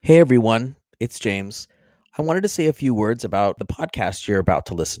Hey everyone, it's James. I wanted to say a few words about the podcast you're about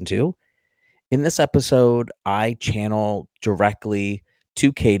to listen to. In this episode, I channel directly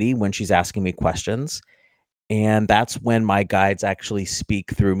to Katie when she's asking me questions. And that's when my guides actually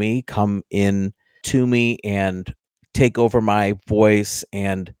speak through me, come in to me, and take over my voice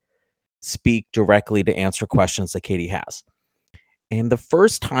and speak directly to answer questions that Katie has. And the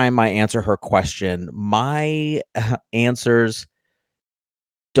first time I answer her question, my answers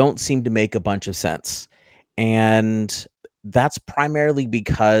don't seem to make a bunch of sense. And that's primarily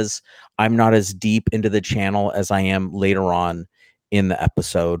because I'm not as deep into the channel as I am later on in the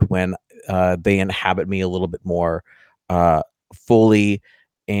episode when they inhabit me a little bit more uh, fully.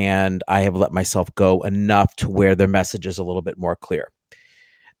 And I have let myself go enough to where their message is a little bit more clear.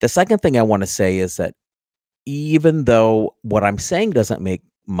 The second thing I want to say is that even though what I'm saying doesn't make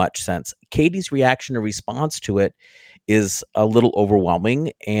much sense, Katie's reaction or response to it is a little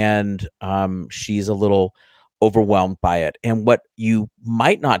overwhelming, and she's a little overwhelmed by it. And what you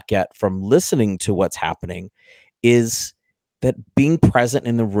might not get from listening to what's happening is that being present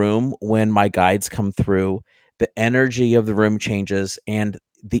in the room when my guides come through, the energy of the room changes, and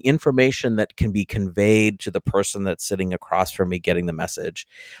the information that can be conveyed to the person that's sitting across from me getting the message.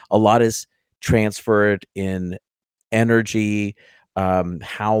 A lot is transferred in energy,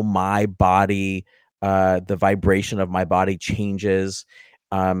 how my body, the vibration of my body changes,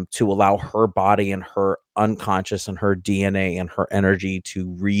 to allow her body and her unconscious and her DNA and her energy to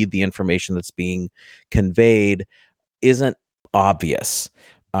read the information that's being conveyed isn't obvious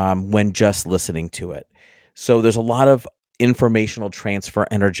when just listening to it. So there's a lot of informational transfer,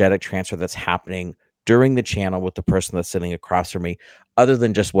 energetic transfer that's happening during the channel with the person that's sitting across from me, other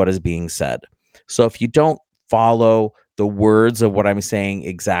than just what is being said. So if you don't follow the words of what I'm saying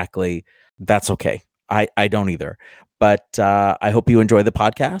exactly, that's okay. I don't either. But I hope you enjoy the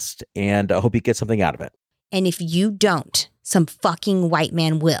podcast, and I hope you get something out of it. And if you don't, some fucking white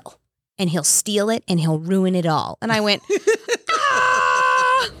man will. And he'll steal it and he'll ruin it all. And I went,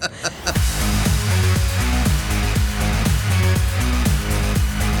 ah!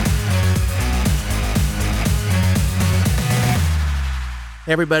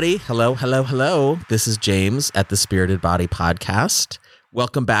 Hey everybody. Hello. This is James at the Spirited Body Podcast.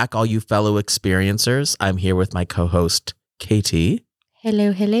 Welcome back, all you fellow experiencers. I'm here with my co-host, Katie.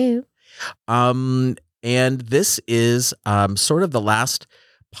 Hello. And this is sort of the last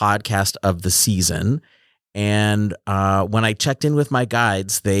podcast of the season. And when I checked in with my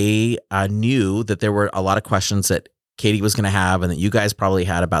guides, they knew that there were a lot of questions that Katie was going to have and that you guys probably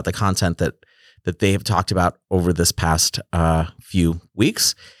had about the content that they have talked about over this past few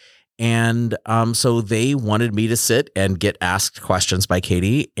weeks. And so they wanted me to sit and get asked questions by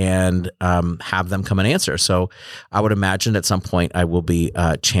Katie and have them come and answer. So I would imagine at some point I will be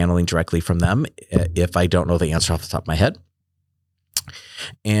channeling directly from them if I don't know the answer off the top of my head.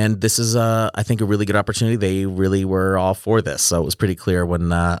 And this is, I think, a really good opportunity. They really were all for this. So it was pretty clear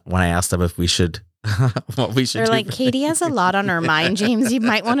when I asked them if we should what we should They're do. like, Katie has a lot on her mind, James. You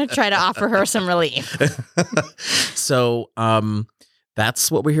might want to try to offer her some relief. So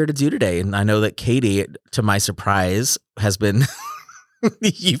that's what we're here to do today. And I know that Katie, to my surprise, has been,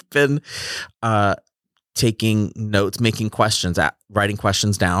 you've been taking notes, making questions, writing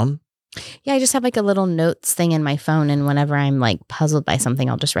questions down. Yeah, I just have like a little notes thing in my phone. And whenever I'm like puzzled by something,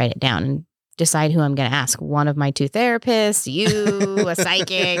 I'll just write it down and decide who I'm going to ask. One of my two therapists, you, a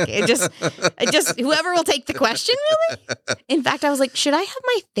psychic. It just, whoever will take the question, really. In fact, I was like, should I have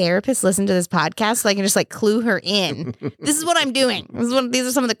my therapist listen to this podcast so I can just like clue her in? This is what I'm doing. These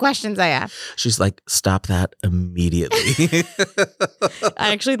are some of the questions I have. She's like, stop that immediately.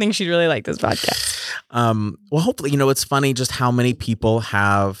 I actually think she'd really like this podcast. Well, hopefully, it's funny just how many people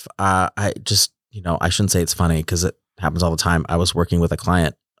have, I shouldn't say it's funny because it happens all the time. I was working with a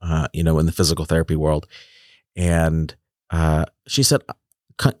client in the physical therapy world. And she said,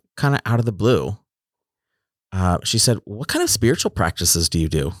 kind of out of the blue, she said, what kind of spiritual practices do you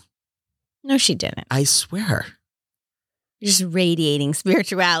do? No, she didn't. I swear. You're just radiating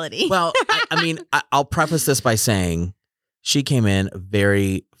spirituality. Well, I'll preface this by saying she came in a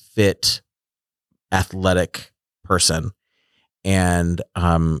very fit, athletic person. And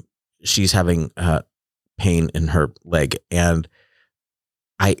she's having pain in her leg. And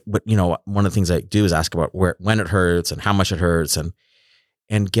one of the things I do is ask about when it hurts and how much it hurts,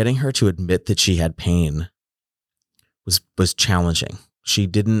 and getting her to admit that she had pain was challenging. She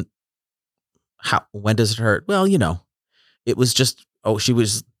didn't. When does it hurt? Well, it was just. She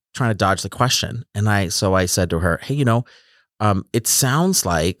was trying to dodge the question, and I said to her, hey, it sounds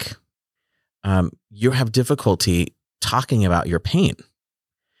like you have difficulty talking about your pain,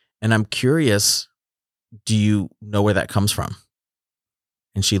 And I'm curious, do you know where that comes from?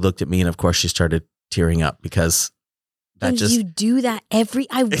 And she looked at me, and of course she started tearing up because that And just you do that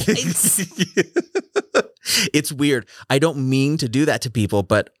it's weird. I don't mean to do that to people,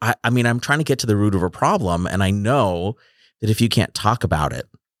 but I mean, I'm trying to get to the root of a problem. And I know that if you can't talk about it,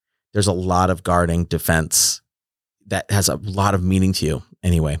 there's a lot of guarding defense that has a lot of meaning to you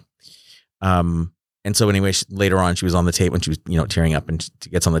anyway. And so anyway, later on, she was on the table when she was, tearing up, and she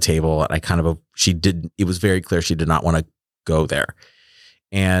gets on the table, and it was very clear she did not want to go there.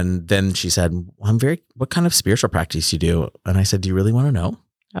 And then she said, what kind of spiritual practice do you do? And I said, do you really want to know?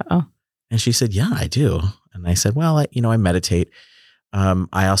 Uh-oh. And she said, yeah, I do. And I said, well, I meditate.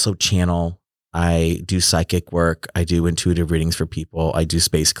 I also channel. I do psychic work. I do intuitive readings for people. I do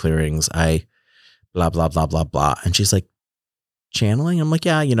space clearings. I blah, blah, blah, blah, blah. And she's like, channeling? I'm like,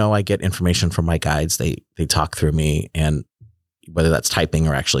 yeah, I get information from my guides. They talk through me, and whether that's typing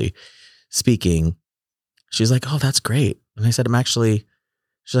or actually speaking. She's like, oh, that's great. And I said,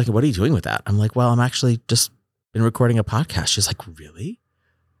 she's like, what are you doing with that? I'm like, well, I'm actually just been recording a podcast. She's like, really?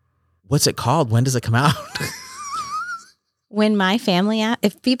 What's it called? When does it come out? When my family,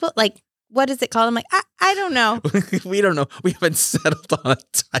 if people like, what is it called? I'm like, I don't know. We don't know. We haven't settled on a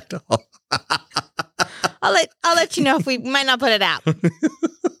title. I'll let you know if we might not put it out.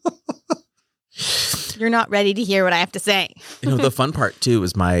 You're not ready to hear what I have to say. The fun part too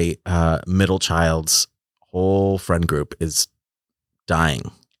is my middle child's whole friend group is dying.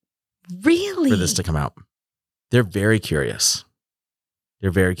 Really? For this to come out. They're very curious.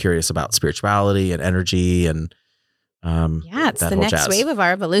 They're very curious about spirituality and energy and it's the next wave of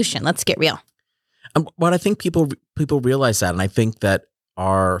our evolution. Let's get real. What I think people realize that, and I think that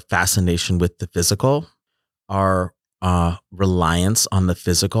our fascination with the physical, our reliance on the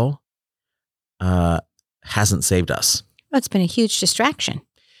physical, hasn't saved us. Well, it's been a huge distraction.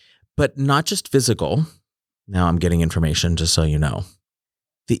 But not just physical. Now I'm getting information, just so you know.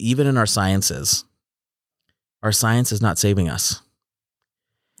 Even in our science is not saving us.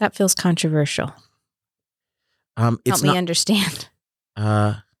 That feels controversial. Help me understand.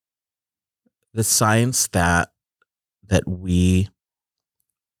 The science that we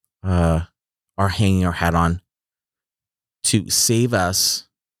are hanging our hat on to save us,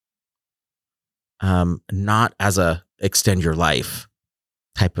 not as a extend your life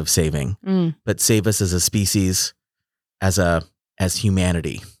type of saving, but save us as a species, as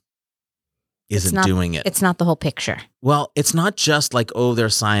humanity, isn't doing it. It's not the whole picture. Well, it's not just like, oh,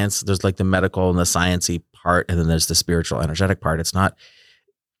 there's science, there's like the medical and the sciencey part, and then there's the spiritual, energetic part. It's not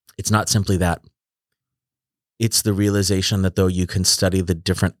simply that. It's the realization that though you can study the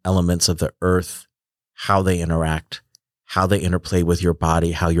different elements of the earth, how they interact, how they interplay with your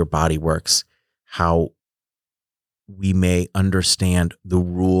body, how your body works, how we may understand the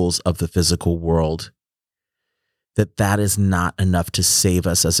rules of the physical world, that is not enough to save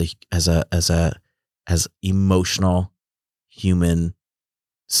us as emotional, human,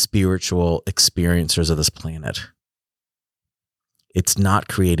 spiritual experiencers of this planet. It's not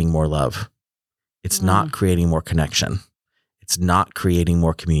creating more love. It's not creating more connection. It's not creating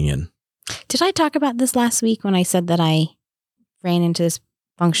more communion. Did I talk about this last week when I said that I ran into this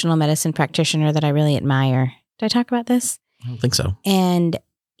functional medicine practitioner that I really admire? Did I talk about this? I don't think so. And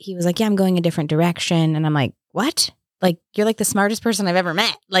he was like, yeah, I'm going a different direction. And I'm like, what? Like, you're like the smartest person I've ever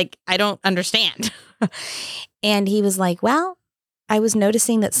met. Like, I don't understand. And he was like, well, I was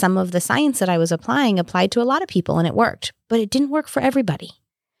noticing that some of the science that I was applying applied to a lot of people and it worked, but it didn't work for everybody.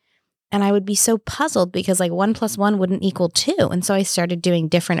 And I would be so puzzled because like 1 + 1 wouldn't equal 2. And so I started doing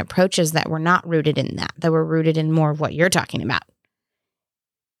different approaches that were not rooted in that were rooted in more of what you're talking about.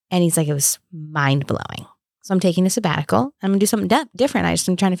 And he's like, it was mind blowing. So I'm taking a sabbatical. I'm going to do something different.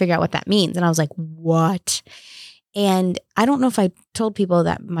 I'm trying to figure out what that means. And I was like, what? And I don't know if I told people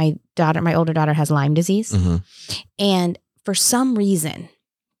that my older daughter has Lyme disease. Mm-hmm. And for some reason,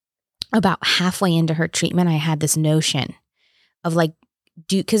 about halfway into her treatment, I had this notion of like,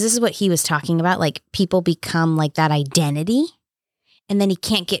 because this is what he was talking about, like people become like that identity and then he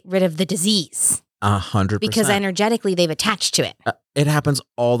can't get rid of the disease. 100%. Because energetically they've attached to it. It happens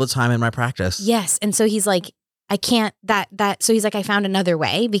all the time in my practice. Yes. And so he's like, I can't, so he's like, I found another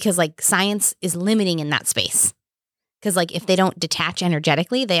way because like science is limiting in that space. Because like if they don't detach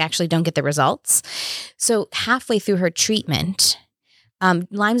energetically, they actually don't get the results. So halfway through her treatment,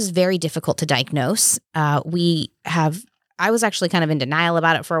 Lyme's is very difficult to diagnose. I was actually kind of in denial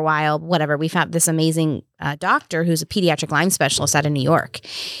about it for a while, whatever. We found this amazing doctor who's a pediatric Lyme specialist out of New York.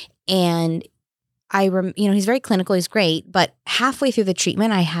 And he's very clinical, he's great. But halfway through the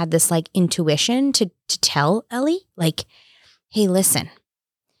treatment, I had this like intuition to tell Ellie, like, hey, listen,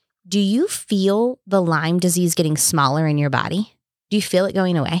 do you feel the Lyme disease getting smaller in your body? Do you feel it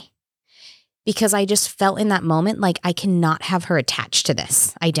going away? Because I just felt in that moment like I cannot have her attached to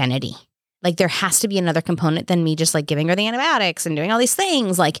this identity. Like there has to be another component than me just like giving her the antibiotics and doing all these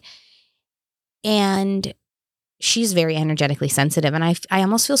things. And she's very energetically sensitive. And I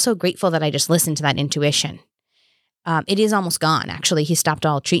almost feel so grateful that I just listened to that intuition. It is almost gone. Actually, he stopped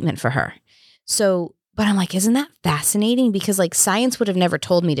all treatment for her. So, but I'm like, isn't that fascinating? Because like science would have never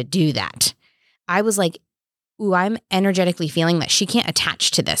told me to do that. I was like, ooh, I'm energetically feeling that she can't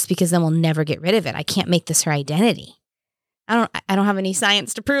attach to this because then we'll never get rid of it. I can't make this her identity. I don't have any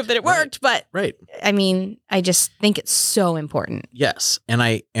science to prove that it worked, but I mean, I just think it's so important. Yes. And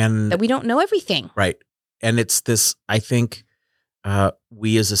that we don't know everything. Right. And it's this, I think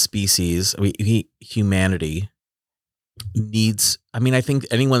we as a species, humanity needs, I mean, I think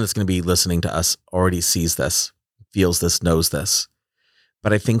anyone that's going to be listening to us already sees this, feels this, knows this.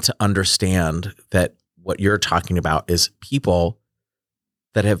 But I think to understand that what you're talking about is people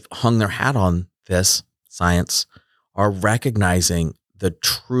that have hung their hat on this science are recognizing the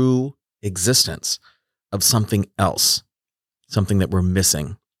true existence of something else, something that we're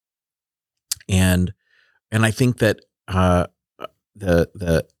missing. And I think that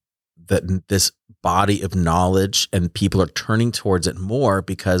this body of knowledge and people are turning towards it more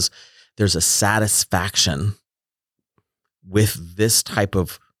because there's a satisfaction with this type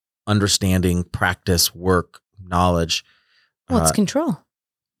of understanding, practice, work, knowledge. Well, it's control.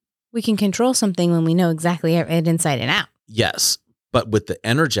 We can control something when we know exactly it inside and out. Yes. But with the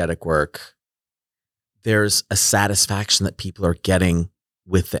energetic work, there's a satisfaction that people are getting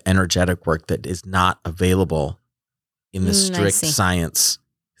with the energetic work that is not available in the strict science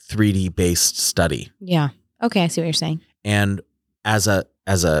 3D based study. Yeah. Okay. I see what you're saying. And as a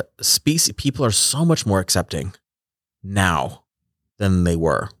species, people are so much more accepting now than they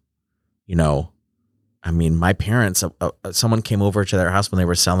were. You know, I mean, my parents, someone came over to their house when they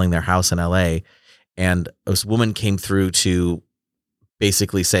were selling their house in LA, and this woman came through to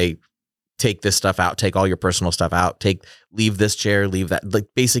basically say, take this stuff out, take all your personal stuff out, leave this chair, leave that, like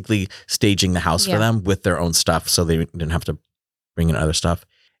basically staging the house for them with their own stuff so they didn't have to bring in other stuff.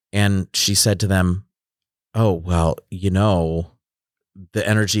 And she said to them, oh, well, you know, the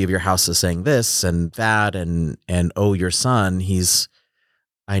energy of your house is saying this and that, and oh, your son,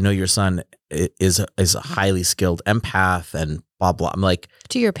 I know your son is a highly skilled empath and blah, blah. I'm like,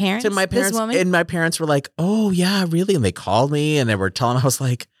 to your parents, to my parents, and my parents were like, oh yeah, really? And they called me and they were telling me, I was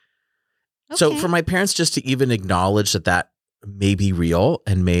like, okay. So for my parents just to even acknowledge that may be real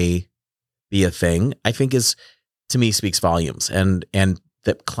and may be a thing, I think is, to me, speaks volumes, and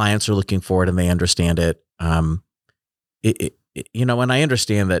that clients are looking for it and they understand it. You know, and I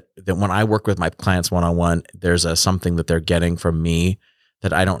understand that when I work with my clients one-on-one, there's something that they're getting from me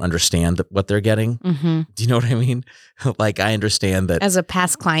that I don't understand what they're getting. Mm-hmm. Do you know what I mean? Like, I understand that. As a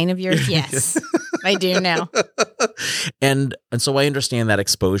past client of yours, yes, I do now. And so I understand that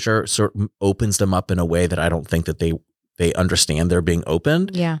exposure sort of opens them up in a way that I don't think that they understand they're being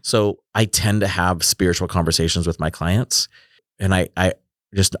opened. Yeah. So I tend to have spiritual conversations with my clients, and I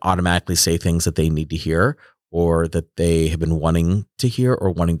just automatically say things that they need to hear, or that they have been wanting to hear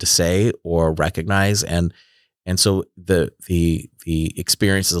or wanting to say or recognize. And so the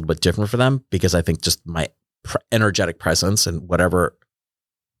experience is a little bit different for them, because I think just my energetic presence and whatever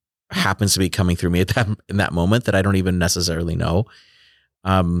happens to be coming through me in that moment that I don't even necessarily know.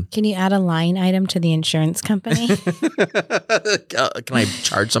 Can you add a line item to the insurance company? Can I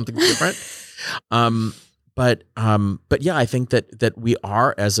charge something different? But yeah, I think that we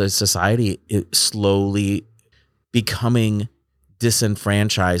are, as a society, slowly becoming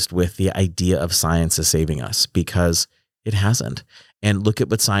disenfranchised with the idea of science is saving us, because it hasn't. And look at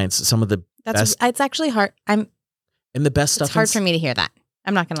what science, some of the best. It's actually hard. And the best stuff. It's hard for me to hear that.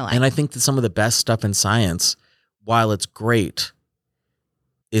 I'm not going to lie. And I think that some of the best stuff in science, while it's great,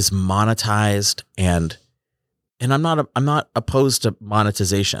 is monetized, and I'm not opposed to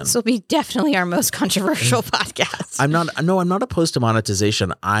monetization. This will be definitely our most controversial podcast. I'm not opposed to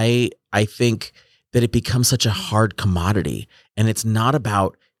monetization. I think that it becomes such a hard commodity, and it's not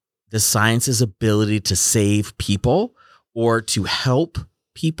about the science's ability to save people or to help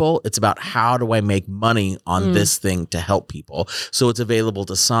people. It's about, how do I make money on this thing to help people? So it's available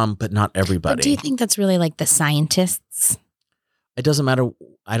to some, but not everybody. But do you think that's really like the scientists? It doesn't matter.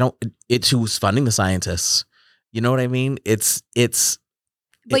 It's who's funding the scientists. You know what I mean?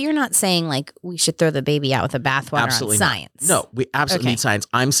 But you're not saying like we should throw the baby out with the bathwater on science. No, we absolutely need science.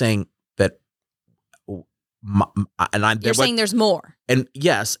 I'm saying that, you're saying there's more. And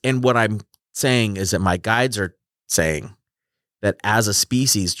yes, and what I'm saying is that my guides are saying that as a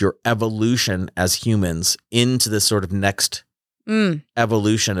species, your evolution as humans into this sort of next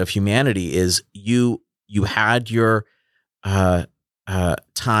evolution of humanity is you had your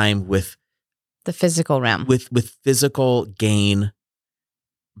time with the physical realm, with physical gain,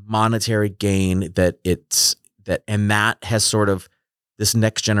 monetary gain, that has sort of, this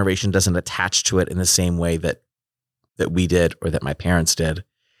next generation doesn't attach to it in the same way that we did, or that my parents did.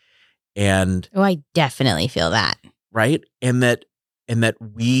 And I definitely feel that. Right. And that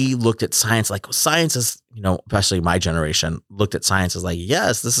we looked at science, like science is, especially my generation looked at science as like,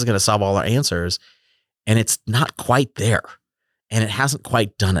 yes, this is going to solve all our answers. And it's not quite there. And it hasn't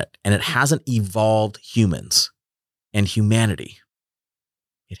quite done it. And it hasn't evolved humans and humanity.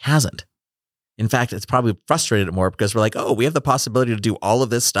 It hasn't. In fact, it's probably frustrated it more because we're like, oh, we have the possibility to do all of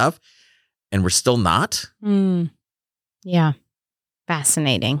this stuff and we're still not. Yeah.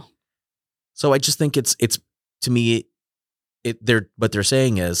 Fascinating. So I just think it's to me, what they're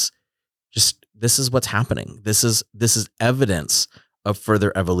saying is just, this is what's happening. This is evidence of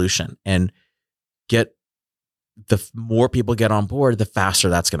further evolution, and the more people get on board, the faster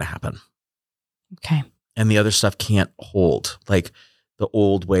that's going to happen. Okay. And the other stuff can't hold, like the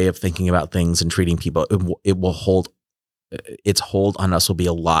old way of thinking about things and treating people. It will hold. Its hold on us will be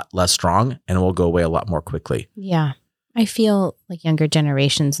a lot less strong, and it will go away a lot more quickly. Yeah. I feel like younger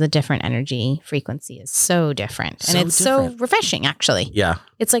generations, the different energy frequency is so different. And it's so refreshing, actually. Yeah.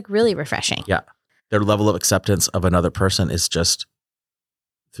 It's like really refreshing. Yeah. Their level of acceptance of another person is just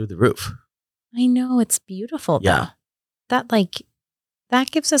through the roof. I know. It's beautiful, though. Yeah.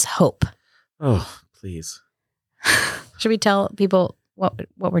 That gives us hope. Oh, please. Should we tell people what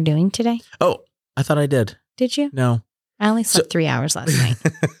we're doing today? Oh, I thought I did. Did you? No. I only slept 3 hours last night.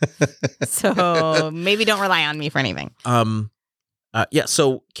 So maybe don't rely on me for anything. Yeah.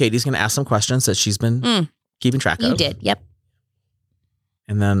 So Katie's going to ask some questions that she's been keeping track of. You did. Yep.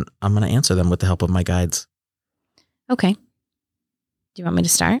 And then I'm going to answer them with the help of my guides. Okay. Do you want me to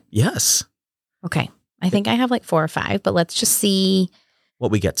start? Yes. Okay. I think I have like 4 or 5, but let's just see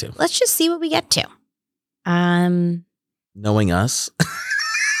what we get to. Let's just see what we get to. Knowing us,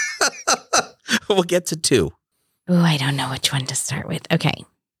 we'll get to 2. Oh, I don't know which one to start with. Okay.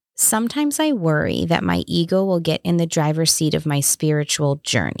 Sometimes I worry that my ego will get in the driver's seat of my spiritual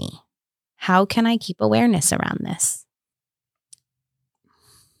journey. How can I keep awareness around this?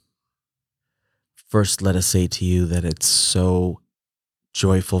 First, let us say to you that it's so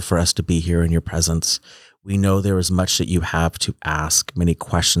joyful for us to be here in your presence. We know there is much that you have to ask, many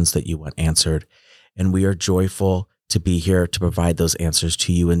questions that you want answered, and we are joyful to be here to provide those answers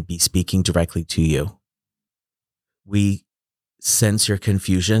to you and be speaking directly to you. We sense your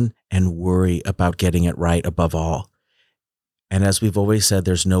confusion and worry about getting it right above all. And as we've always said,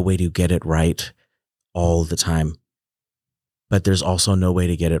 there's no way to get it right all the time, but there's also no way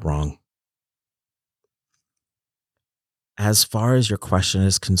to get it wrong. As far as your question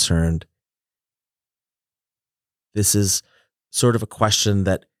is concerned, this is sort of a question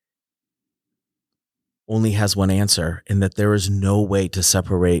that only has one answer, in that there is no way to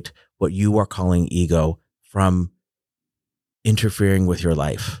separate what you are calling ego from interfering with your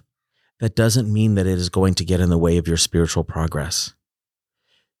life. That doesn't mean that it is going to get in the way of your spiritual progress.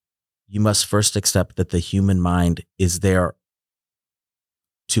 You must first accept that the human mind is there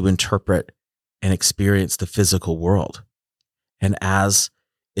to interpret and experience the physical world. And as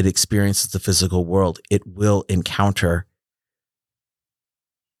it experiences the physical world, it will encounter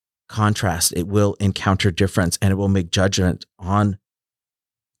contrast, it will encounter difference, and it will make judgment on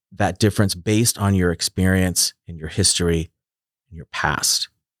that difference based on your experience and your history and your past.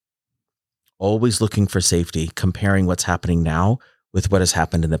 Always looking for safety, comparing what's happening now with what has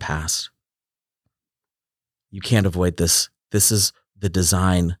happened in the past. You can't avoid this. This is the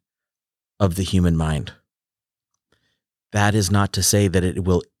design of the human mind. That is not to say that it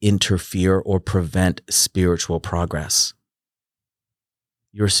will interfere or prevent spiritual progress.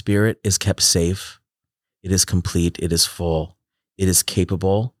 Your spirit is kept safe. It is complete. It is full. It is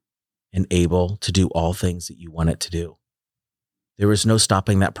capable and able to do all things that you want it to do. There is no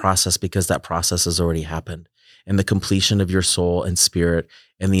stopping that process, because that process has already happened. And the completion of your soul and spirit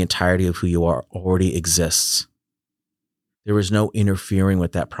and the entirety of who you are already exists. There is no interfering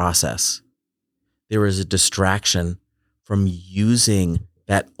with that process. There is a distraction from using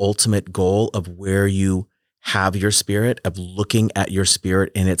that ultimate goal of where you have your spirit, of looking at your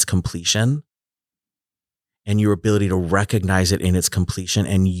spirit in its completion and your ability to recognize it in its completion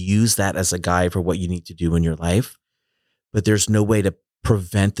and use that as a guide for what you need to do in your life. But there's no way to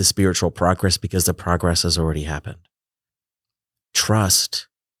prevent the spiritual progress, because the progress has already happened. Trust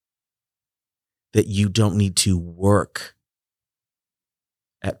that you don't need to work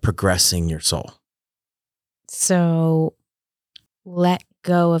at progressing your soul. So let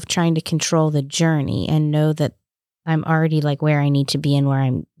go of trying to control the journey and know that I'm already like where I need to be and where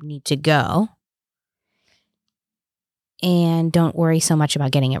I need to go. And don't worry so much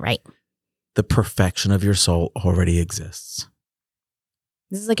about getting it right. The perfection of your soul already exists.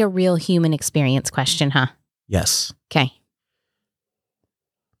 This is like a real human experience question, huh? Yes. Okay.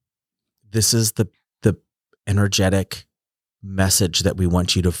 This is the energetic message that we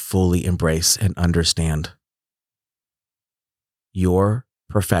want you to fully embrace and understand. Your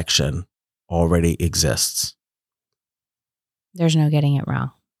perfection already exists. There's no getting it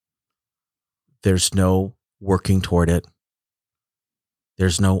wrong. There's no working toward it.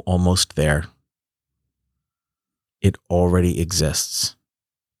 There's no almost there. It already exists.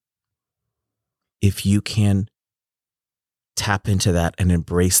 If you can tap into that and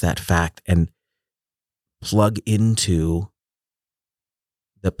embrace that fact and plug into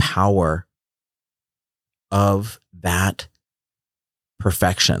the power of that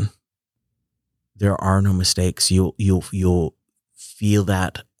perfection, there are no mistakes. You'll feel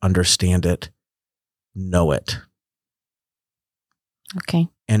that, understand it, know it. Okay.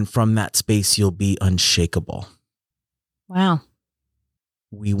 And from that space, you'll be unshakable. Wow.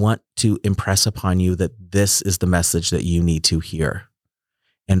 We want to impress upon you that this is the message that you need to hear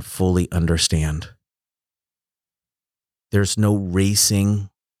and fully understand. There's no racing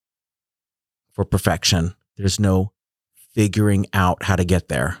for perfection. There's no figuring out how to get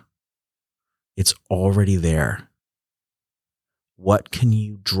there. It's already there. What can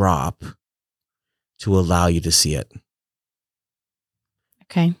you drop to allow you to see it?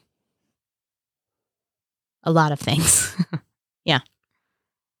 Okay. A lot of things. Yeah.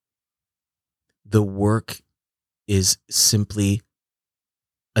 The work is simply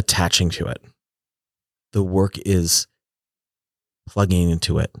attaching to it. The work is plugging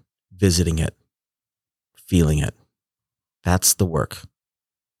into it, visiting it, feeling it. That's the work.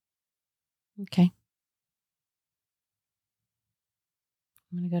 Okay.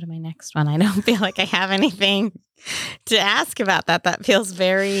 I'm going to go to my next one. I don't feel like I have anything to ask about that. That feels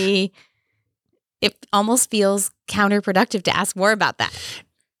very, it almost feels counterproductive to ask more about that.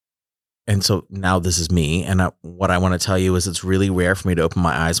 And so now this is me. And what I want to tell you is it's really rare for me to open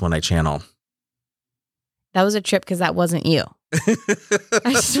my eyes when I channel. That was a trip because that wasn't you.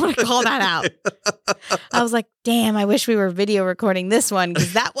 I just want to call that out. I was like, damn, I wish we were video recording this one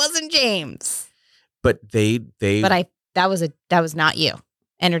because that wasn't James. But that was not you.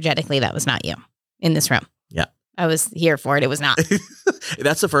 Energetically, that was not you in this room. Yeah. I was here for it. It was not.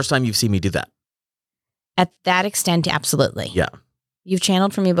 That's the first time you've seen me do that. At that extent, absolutely. Yeah. You've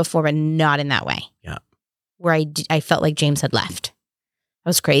channeled for me before, but not in that way. Yeah. Where I felt like James had left. That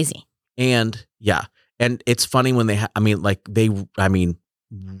was crazy. And yeah. And it's funny when I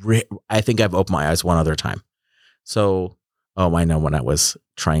think I've opened my eyes one other time. So, I know when I was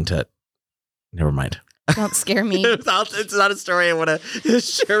trying to, never mind. Don't scare me. It's not a story I want to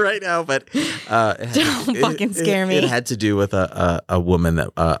share right now, but don't fucking scare me. It had to do with a woman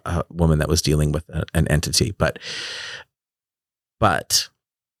that was dealing with an entity, but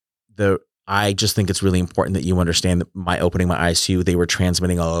I just think it's really important that you understand that my opening my eyes to you, they were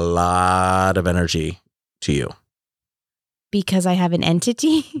transmitting a lot of energy to you. Because I have an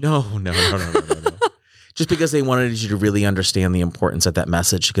entity? No. Just because they wanted you to really understand the importance of that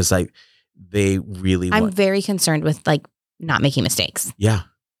message, because I'm very concerned with like not making mistakes. Yeah.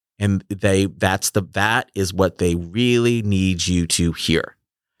 And that is what they really need you to hear.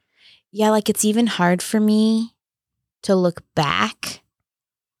 Yeah, like it's even hard for me to look back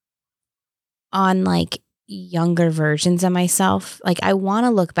on like younger versions of myself. Like I want to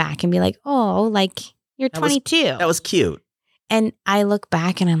look back and be like, oh, like you're 22. That was cute. And I look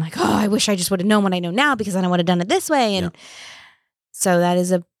back and I'm like, oh, I wish I just would have known what I know now because then I would have done it this way. And so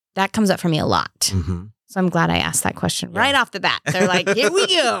that comes up for me a lot. Mm-hmm. So I'm glad I asked that question right off the bat. They're like, here we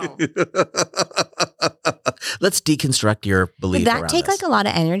go. Let's deconstruct your belief. Did that take like a lot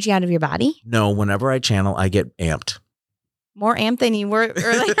of energy out of your body? No, whenever I channel, I get amped. More amped than you were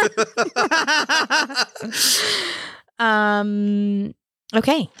earlier?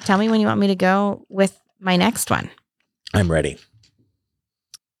 Okay. Tell me when you want me to go with my next one. I'm ready.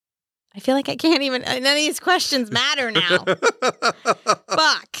 I feel like I can't even, none of these questions matter now.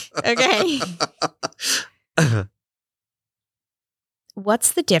 Fuck. Okay.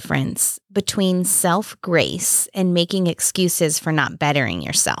 What's the difference between self-grace and making excuses for not bettering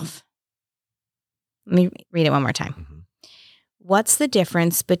yourself? Let me read it one more time. Mm-hmm. What's the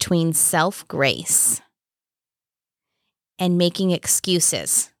difference between self-grace and making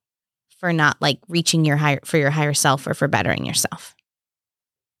excuses for not like reaching your higher self or for bettering yourself?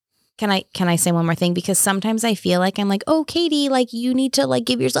 Can I say one more thing? Because sometimes I feel like I'm like, oh, Katie, like you need to like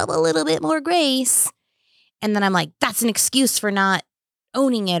give yourself a little bit more grace. And then I'm like, that's an excuse for not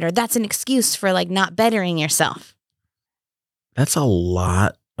owning it, or that's an excuse for like not bettering yourself. That's a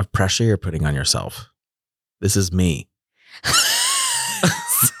lot of pressure you're putting on yourself. This is me.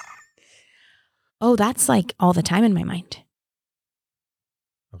 Oh, that's like all the time in my mind.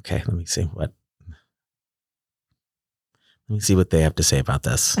 Okay, let me see what they have to say about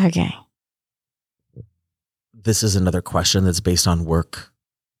this. Okay. This is another question that's based on work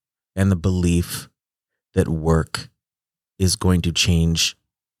and the belief that work is going to change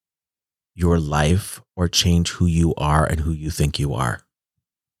your life or change who you are and who you think you are.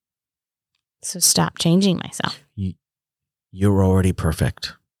 So stop changing myself. You're already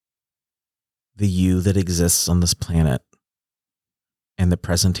perfect. The you that exists on this planet and the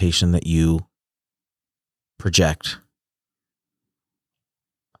presentation that you project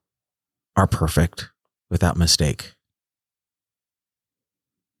are perfect without mistake.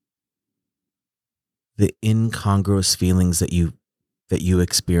 The incongruous feelings that you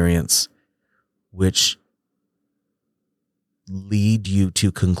experience, which lead you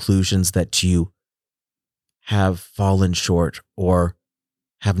to conclusions that you have fallen short or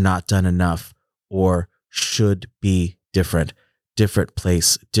have not done enough or should be different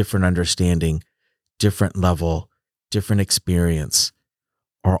place, different understanding, different level, different experience,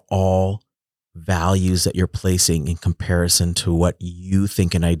 are all values that you're placing in comparison to what you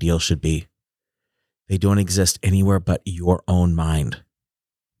think an ideal should be. They don't exist anywhere but your own mind.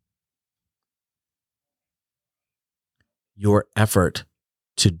 Your effort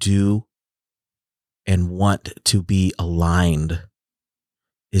to do and want to be aligned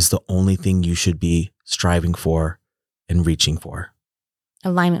is the only thing you should be striving for and reaching for.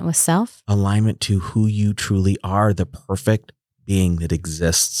 Alignment with self? Alignment to who you truly are, the perfect being that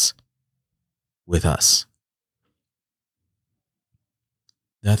exists with us.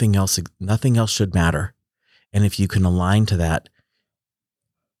 Nothing else should matter. And if you can align to that,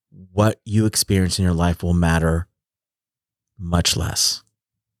 what you experience in your life will matter much less.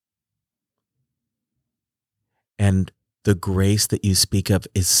 And the grace that you speak of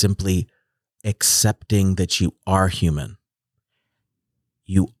is simply accepting that you are human.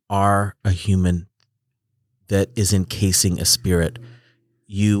 You are a human that is encasing a spirit.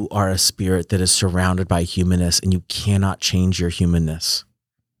 You are a spirit that is surrounded by humanness, and you cannot change your humanness.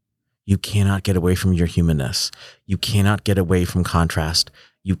 You cannot get away from your humanness. You cannot get away from contrast.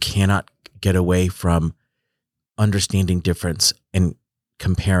 You cannot get away from understanding difference and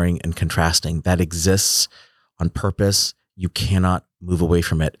comparing and contrasting. That exists on purpose. You cannot move away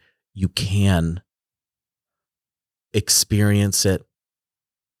from it. You can experience it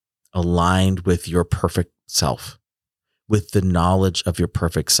aligned with your perfect self, with the knowledge of your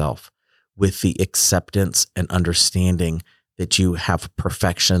perfect self, with the acceptance and understanding that you have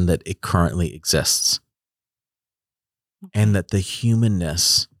perfection, that it currently exists. Okay. And that the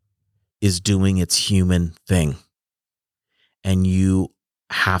humanness is doing its human thing. And you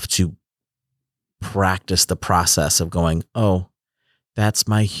have to practice the process of going, oh, that's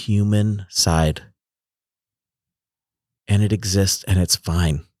my human side. And it exists and it's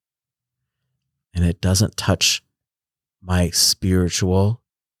fine. And it doesn't touch my spiritual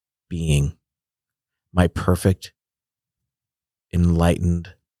being, my perfect,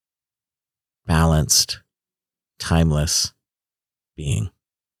 enlightened, balanced, timeless being.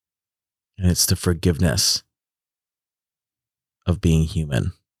 And it's the forgiveness of being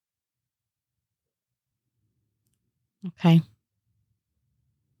human. Okay.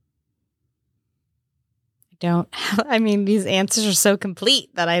 These answers are so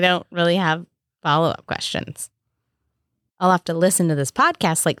complete that I don't really have follow-up questions. I'll have to listen to this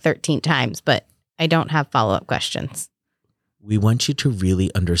podcast like 13 times, but I don't have follow-up questions. We want you to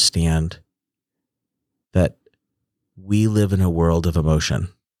really understand that we live in a world of emotion.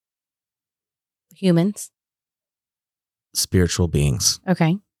 Humans? Spiritual beings.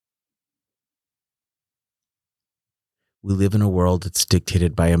 Okay. We live in a world that's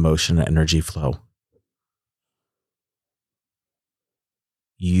dictated by emotion and energy flow.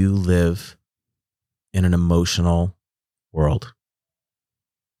 You live in an emotional world.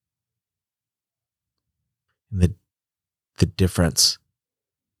 And the difference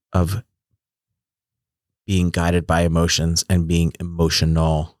of being guided by emotions and being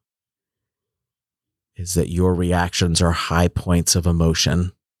emotional is that your reactions are high points of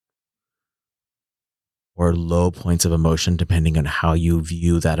emotion or low points of emotion, depending on how you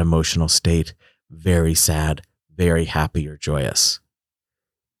view that emotional state. Very sad, very happy, or joyous.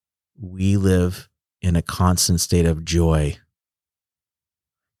 We live in a constant state of joy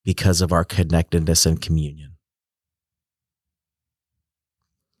because of our connectedness and communion.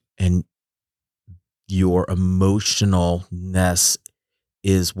 And your emotionalness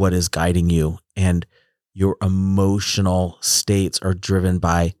is what is guiding you, and your emotional states are driven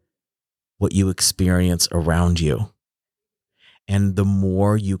by what you experience around you. And the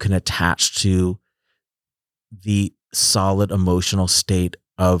more you can attach to the solid emotional state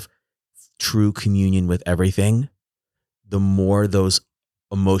of true communion with everything, the more those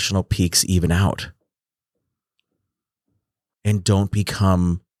emotional peaks even out. And don't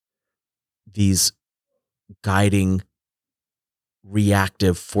become these guiding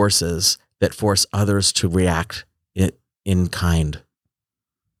reactive forces that force others to react in kind,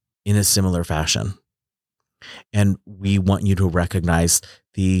 in a similar fashion. And we want you to recognize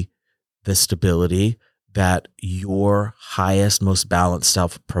the stability that your highest, most balanced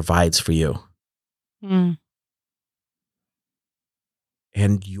self provides for you. Mm.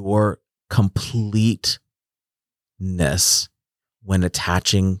 And your completeness when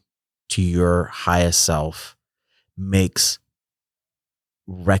attaching to your highest self makes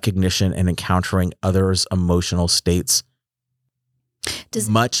recognition and encountering others' emotional states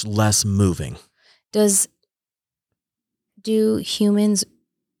much less moving. Do humans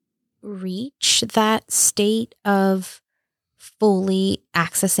reach that state of fully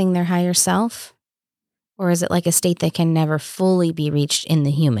accessing their higher self? Or is it like a state that can never fully be reached in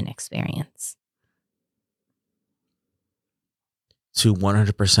the human experience? To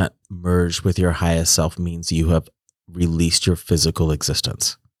 100% merge with your highest self means you have released your physical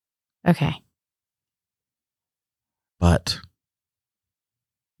existence. Okay. But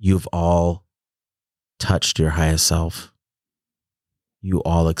you've all touched your highest self. You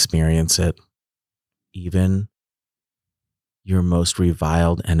all experience it. Even your most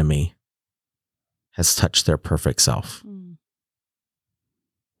reviled enemy has touched their perfect self.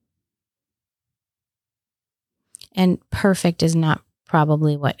 And perfect is not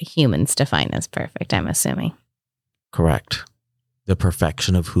probably what humans define as perfect, I'm assuming. Correct. The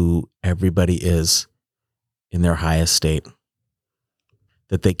perfection of who everybody is in their highest state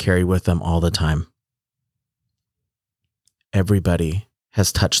that they carry with them all the time. Everybody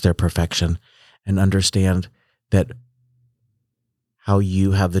has touched their perfection, and understand that how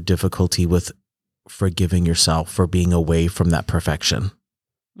you have the difficulty with forgiving yourself for being away from that perfection.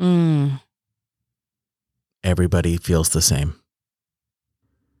 Everybody feels the same.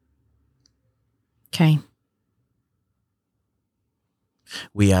 Okay.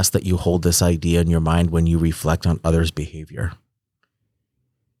 We ask that you hold this idea in your mind when you reflect on others' behavior.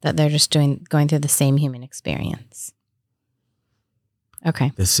 That they're just going through the same human experience.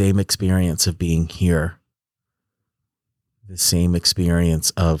 Okay. The same experience of being here. The same experience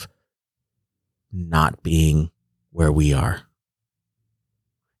of not being where we are.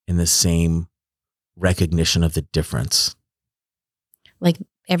 And the same recognition of the difference. Like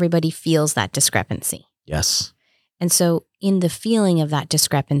everybody feels that discrepancy. Yes. And so in the feeling of that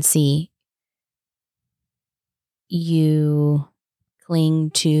discrepancy, you cling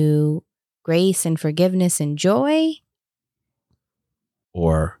to grace and forgiveness and joy?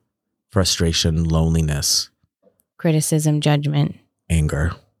 Or frustration, loneliness, criticism, judgment,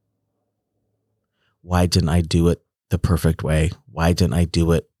 anger. Why didn't I do it the perfect way? Why didn't I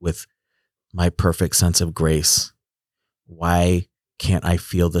do it with my perfect sense of grace? Why can't I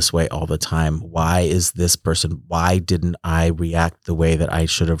feel this way all the time? Why is this person? Why didn't I react the way that I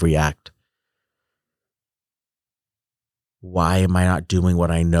should have reacted? Why am I not doing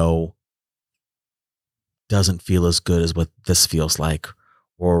what I know doesn't feel as good as what this feels like,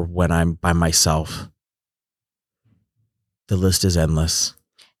 or when I'm by myself? The list is endless.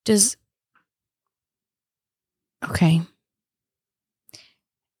 Okay.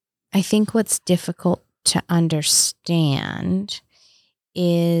 I think what's difficult to understand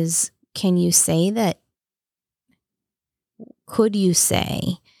is, could you say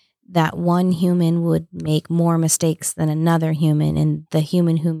that one human would make more mistakes than another human, and the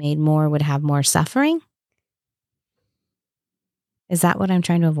human who made more would have more suffering? Is that what I'm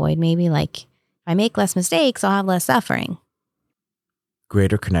trying to avoid? Maybe like, if I make less mistakes, I'll have less suffering.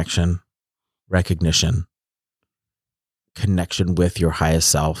 Greater connection, recognition, connection with your highest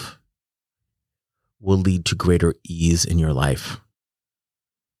self will lead to greater ease in your life.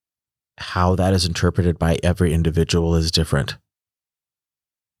 How that is interpreted by every individual is different.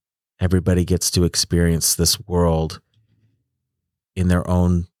 Everybody gets to experience this world in their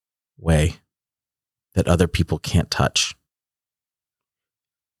own way that other people can't touch.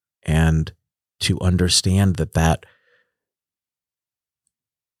 And to understand that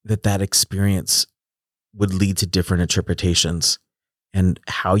experience would lead to different interpretations and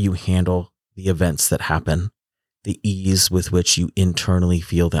how you handle the events that happen, the ease with which you internally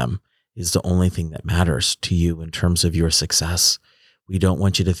feel them is the only thing that matters to you in terms of your success. We don't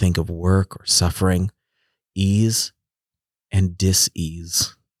want you to think of work or suffering. Ease and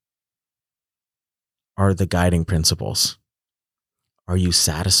dis-ease are the guiding principles. Are you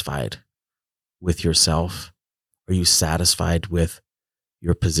satisfied with yourself? Are you satisfied with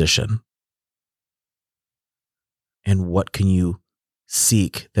your position? And what can you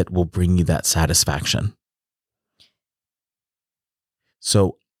seek that will bring you that satisfaction?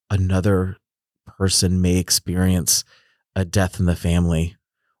 So another person may experience a death in the family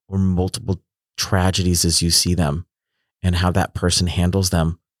or multiple tragedies as you see them, and how that person handles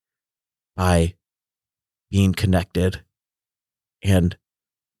them by being connected and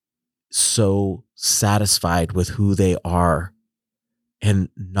so satisfied with who they are and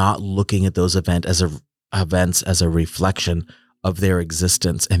not looking at those events as a reflection of their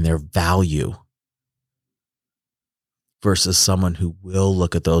existence and their value, versus someone who will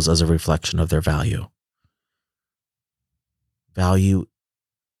look at those as a reflection of their value. Value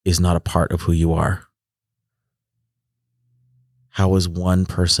is not a part of who you are. How is one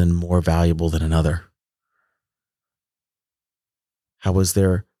person more valuable than another? How is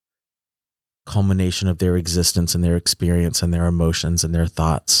their culmination of their existence and their experience and their emotions and their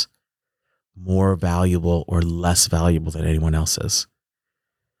thoughts more valuable or less valuable than anyone else's?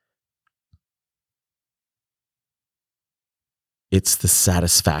 It's the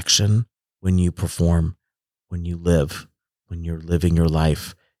satisfaction when you perform, when you live, when you're living your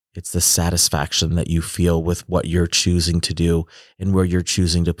life. It's the satisfaction that you feel with what you're choosing to do and where you're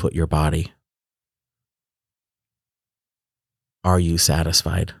choosing to put your body. Are you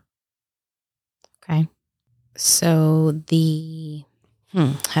satisfied? Okay. So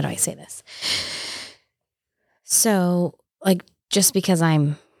how do I say this? So, like, just because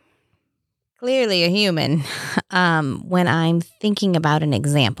I'm clearly a human, when I'm thinking about an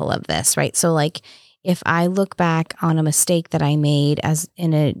example of this, right? So, like, if I look back on a mistake that I made as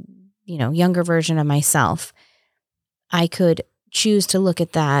in a, younger version of myself, I could choose to look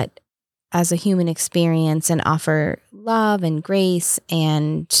at that as a human experience and offer love and grace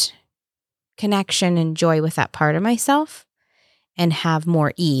and connection and joy with that part of myself and have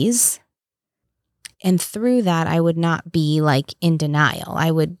more ease. And through that, I would not be like in denial.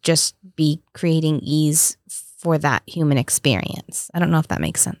 I would just be creating ease for that human experience. I don't know if that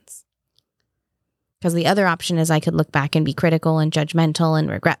makes sense. Because the other option is I could look back and be critical and judgmental and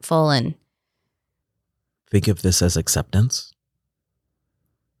regretful and... Think of this as acceptance.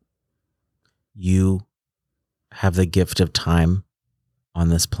 You have the gift of time on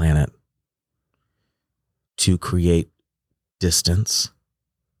this planet to create distance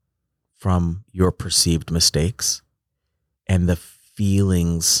from your perceived mistakes and the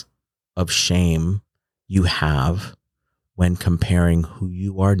feelings of shame you have when comparing who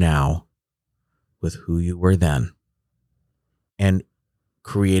you are now with who you were then, and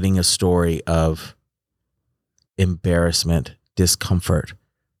creating a story of embarrassment, discomfort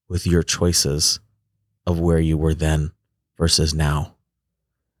with your choices of where you were then versus now.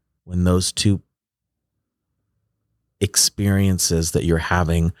 When those two experiences that you're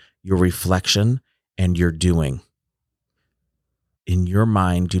having, your reflection and your doing, in your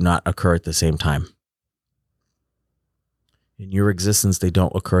mind do not occur at the same time. In your existence, they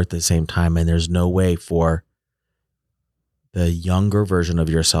don't occur at the same time, and there's no way for the younger version of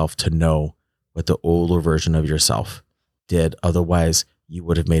yourself to know what the older version of yourself did. Otherwise, you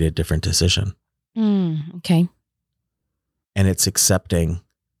would have made a different decision. Okay. And it's accepting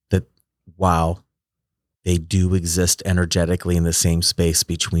that while they do exist energetically in the same space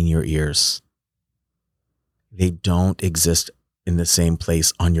between your ears, they don't exist in the same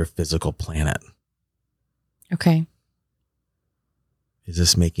place on your physical planet. Okay. Is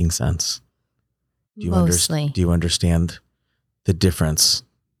this making sense? Mostly. Do you understand the difference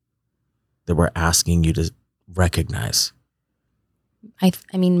that we're asking you to recognize? I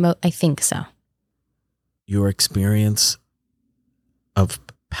think so. Your experience of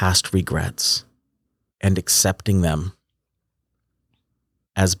past regrets and accepting them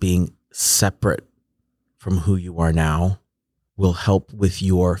as being separate from who you are now will help with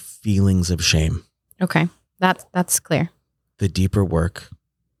your feelings of shame. Okay. That's clear. The deeper work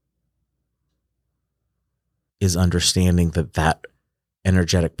is understanding that that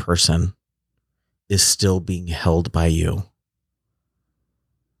energetic person is still being held by you.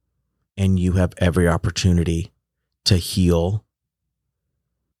 And you have every opportunity to heal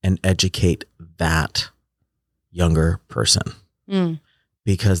and educate that younger person.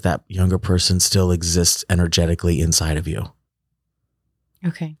 Because that younger person still exists energetically inside of you.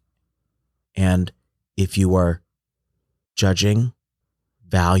 Okay. And if you are judging,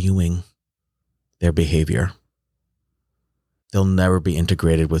 valuing their behavior, they'll never be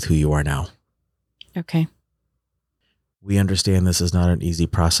integrated with who you are now. Okay. We understand this is not an easy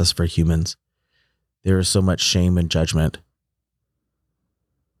process for humans. There is so much shame and judgment,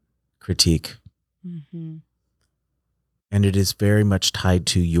 critique, Mm-hmm. and it is very much tied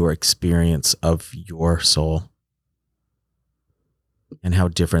to your experience of your soul and how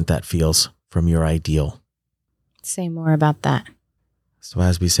different that feels from your ideal. Say more about that. So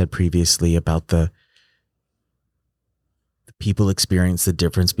as we said previously about the people experience the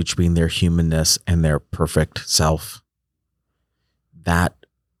difference between their humanness and their perfect self. That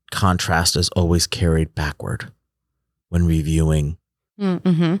contrast is always carried backward when reviewing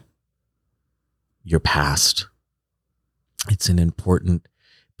Mm-hmm. your past. It's an important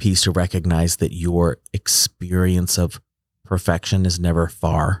piece to recognize that your experience of perfection is never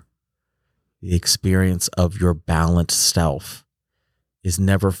far. The experience of your balanced self is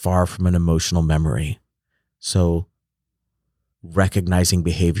never far from an emotional memory. So recognizing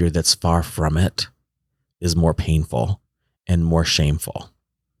behavior that's far from it is more painful and more shameful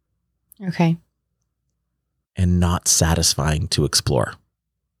Okay. and not satisfying to explore.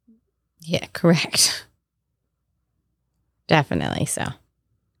 Yeah, correct. Definitely so.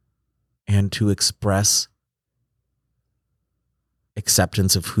 And to express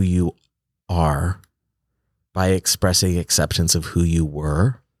acceptance of who you are by expressing acceptance of who you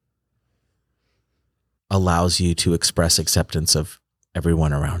were allows you to express acceptance of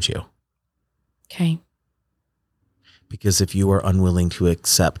everyone around you. Okay. Because if you are unwilling to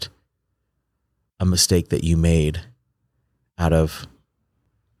accept a mistake that you made out of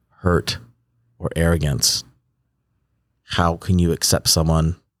hurt or arrogance, how can you accept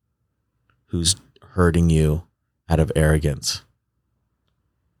someone who's hurting you out of arrogance?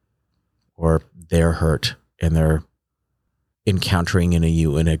 Or they're hurt and they're encountering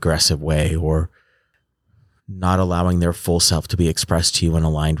you in an aggressive way, or not allowing their full self to be expressed to you and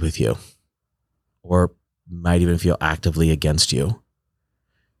aligned with you, or might even feel actively against you.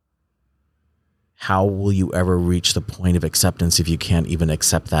 How will you ever reach the point of acceptance if you can't even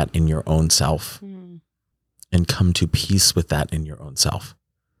accept that in your own self and come to peace with that in your own self?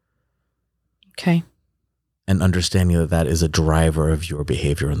 Okay. And understanding that that is a driver of your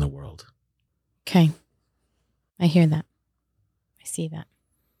behavior in the world. Okay. I hear that. I see that.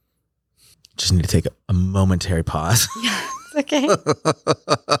 Just need to take a momentary pause. Yeah, it's okay.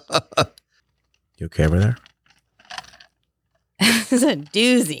 You okay over there? This is a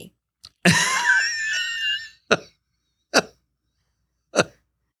doozy.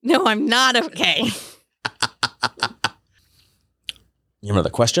 No, I'm not okay. You remember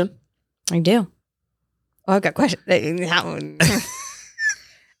the question? I do. Oh, I've got questions.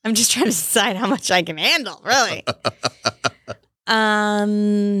 I'm just trying to decide how much I can handle, really.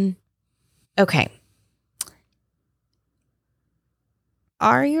 Okay.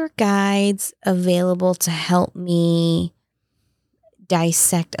 Are your guides available to help me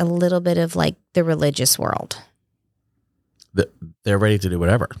dissect a little bit of like the religious world? They're ready to do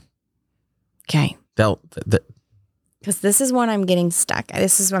whatever. Okay. Because Because this is when I'm getting stuck.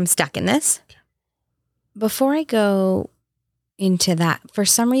 This is where I'm stuck in this. Okay. Before I go into that, for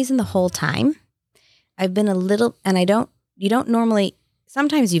some reason, the whole time, I've been a little, and you don't normally,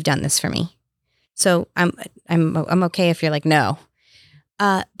 sometimes you've done this for me. So I'm okay if you're like, no.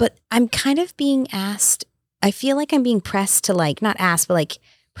 But I'm kind of being asked, I feel like I'm being pressed to like, not asked, but like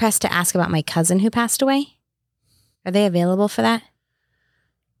pressed to ask about my cousin who passed away. Are they available for that?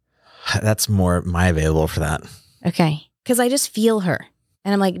 That's more my available for that. Okay. Because I just feel her.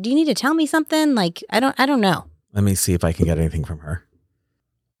 And I'm like, do you need to tell me something? Like, I don't know. Let me see if I can get anything from her.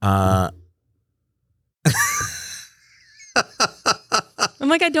 I'm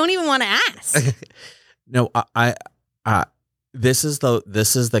like, I don't even want to ask. No, I've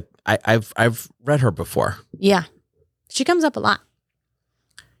read her before. Yeah. She comes up a lot.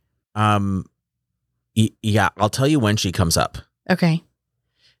 Yeah, I'll tell you when she comes up. Okay.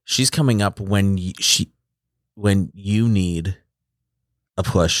 She's coming up when you need a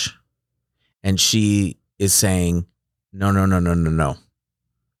push, and she is saying, no.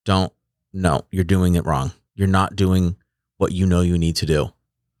 Don't, no, you're doing it wrong. You're not doing what you know you need to do.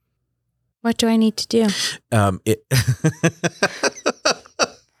 What do I need to do? Damn it,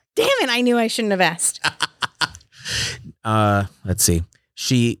 I knew I shouldn't have asked. Let's see.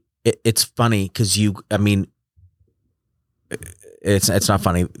 It's funny because it's not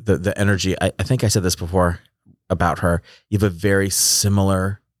funny. The energy, I think I said this before about her. You have a very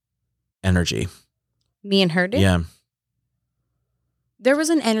similar energy. Me and her do? Yeah. There was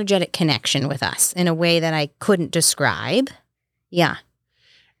an energetic connection with us in a way that I couldn't describe. Yeah.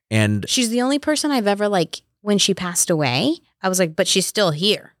 And She's the only person I've ever, like, when she passed away, I was like, but she's still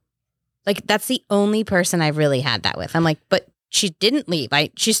here. Like, that's the only person I've really had that with. I'm like, but she didn't leave.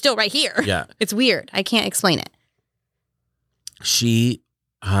 She's still right here. yeah, It's weird. I can't explain it. she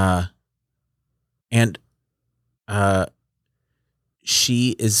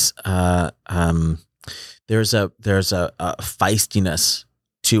she is there's a feistiness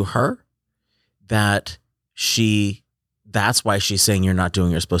to her that's why she's saying you're not doing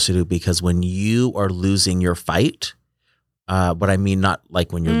what you're supposed to do, because when you are losing your fight, what I mean, not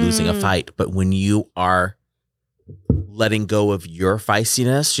like when you're losing a fight, but when you are letting go of your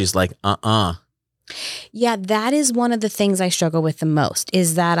feistiness, she's like, Yeah, that is one of the things I struggle with the most,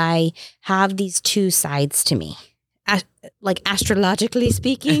 is that I have these two sides to me. Like, astrologically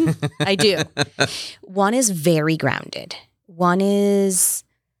speaking, I do. One is very grounded. One is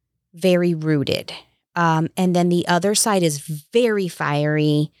very rooted. And then the other side is very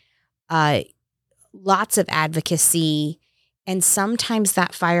fiery, lots of advocacy. And sometimes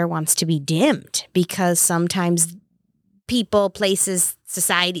that fire wants to be dimmed because sometimes people, places,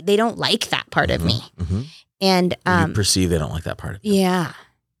 society, they don't like that part of me. Mm-hmm. And you perceive they don't like that part of you. Yeah.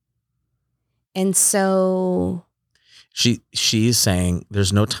 And so she's saying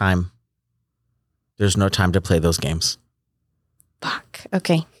there's no time. There's no time to play those games. Fuck.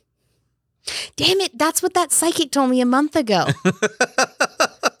 Okay. Damn it. That's what that psychic told me a month ago.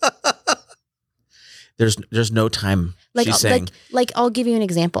 There's no time. She's saying. Like, I'll give you an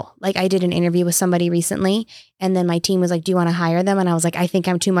example. Like, I did an interview with somebody recently, and then my team was like, do you want to hire them? And I was like, I think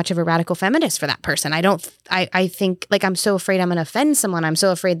I'm too much of a radical feminist for that person. I think, like, I'm so afraid I'm going to offend someone. I'm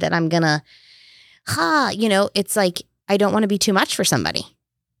so afraid that I'm going to, it's like, I don't want to be too much for somebody.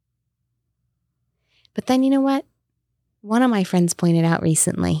 But then, you know what? One of my friends pointed out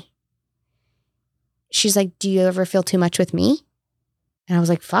recently, she's like, do you ever feel too much with me? And I was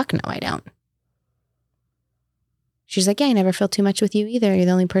like, fuck no, I don't. She's like, yeah, I never feel too much with you either. You're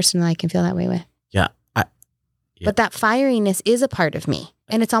the only person that I can feel that way with. Yeah. But that fieriness is a part of me.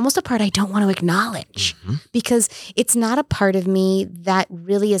 And it's almost a part I don't want to acknowledge because it's not a part of me that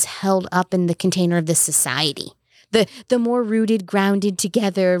really is held up in the container of this society. The more rooted, grounded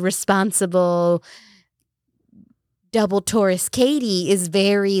together, responsible, double Taurus Katie is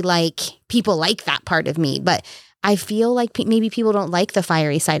very like, people like that part of me. But I feel like maybe people don't like the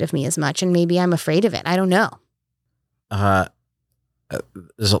fiery side of me as much. And maybe I'm afraid of it. I don't know.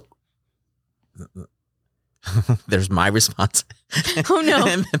 There's my response. Oh no.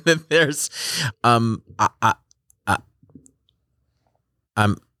 And then there's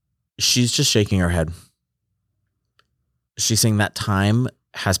she's just shaking her head. She's saying that time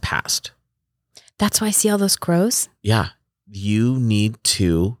has passed. That's why I see all those crows? Yeah. You need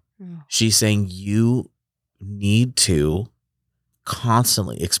to, she's saying you need to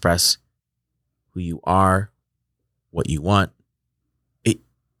constantly express who you are, what you want.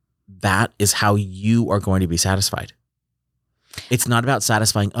 That is how you are going to be satisfied. It's not about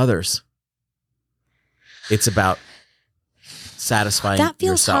satisfying others. It's about satisfying yourself. That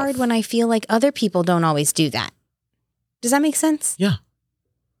feels hard when I feel like other people don't always do that. Does that make sense? Yeah.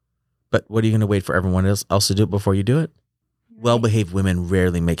 But what are you going to wait for everyone else to do it before you do it? Right. Well-behaved women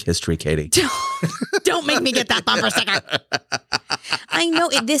rarely make history, Katie. Don't make me get that bumper sticker. I know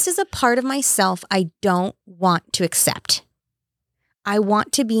this is a part of myself I don't want to accept. I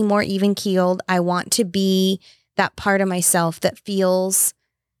want to be more even-keeled. I want to be that part of myself that feels,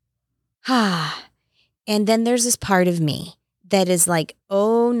 and then there's this part of me that is like,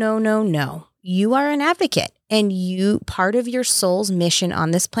 oh, no, no, no. You are an advocate, and part of your soul's mission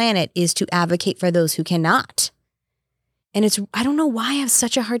on this planet is to advocate for those who cannot. And I don't know why I have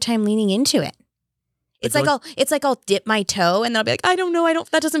such a hard time leaning into it. It's like I'll dip my toe and then I'll be like, I don't know,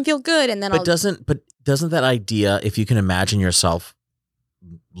 that doesn't feel good. And then doesn't that idea, if you can imagine yourself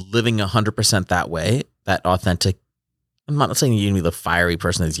living 100% that way, that authentic, I'm not saying you're going to be the fiery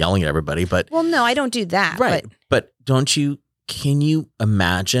person that's yelling at everybody, but. Well, no, I don't do that. Right. But can you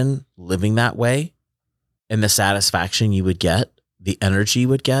imagine living that way and the satisfaction you would get, the energy you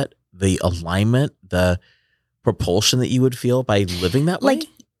would get, the alignment, the propulsion that you would feel by living that way? Like,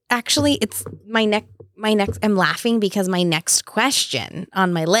 actually, it's my next, I'm laughing because my next question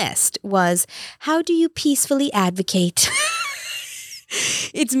on my list was, how do you peacefully advocate?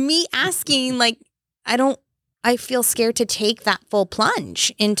 It's me asking, like, I feel scared to take that full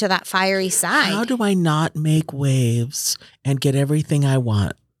plunge into that fiery side. How do I not make waves and get everything I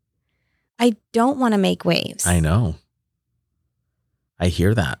want? I don't want to make waves. I know. I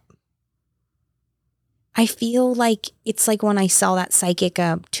hear that. I feel like it's like when I saw that psychic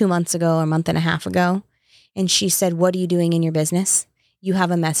 2 months ago, or a month and a half ago, and she said, what are you doing in your business? You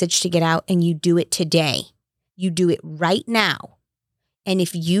have a message to get out and you do it today. You do it right now. And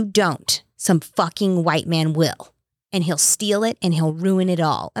if you don't, some fucking white man will. And he'll steal it and he'll ruin it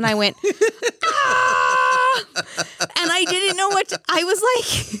all. And I went, ah! And I didn't know I was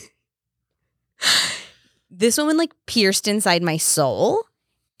like, this woman like pierced inside my soul.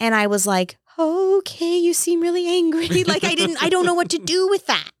 And I was like, okay, you seem really angry. Like I don't know what to do with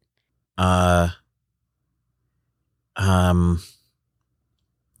that.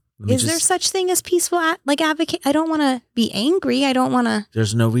 Is there such thing as peaceful advocate? I don't want to be angry. I don't want to.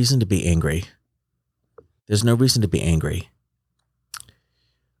 There's no reason to be angry. There's no reason to be angry.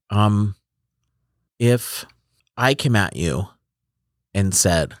 If I came at you and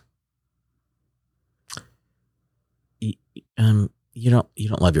said, you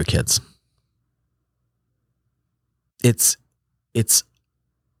don't love your kids. It's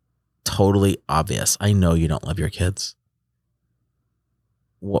totally obvious. I know you don't love your kids.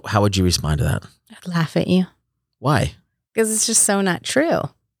 How would you respond to that? I'd laugh at you. Why? Because it's just so not true.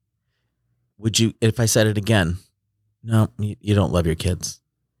 Would you, if I said it again, no, you don't love your kids,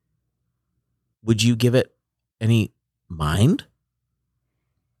 would you give it any mind?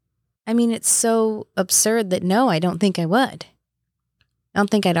 I mean, it's so absurd that no, I don't think I would. I don't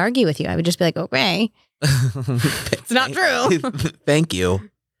think I'd argue with you. I would just be like, okay, it's not true. Thank you.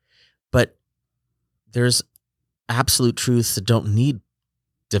 But there's absolute truths that don't need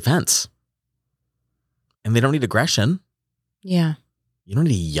defense. And they don't need aggression. Yeah. You don't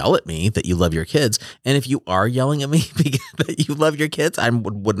need to yell at me that you love your kids. And if you are yelling at me that you love your kids, I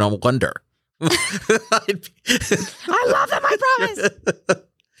would no wonder. I love them, I promise.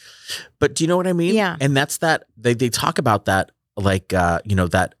 But do you know what I mean? Yeah. And that's that. They talk about that like,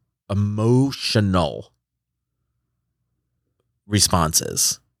 that emotional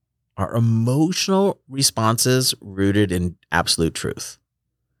responses. Are emotional responses rooted in absolute truth?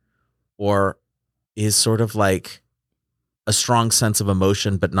 Or is sort of like a strong sense of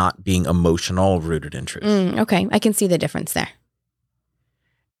emotion, but not being emotional rooted in truth? Okay. I can see the difference there.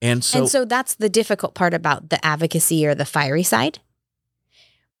 And so that's the difficult part about the advocacy or the fiery side,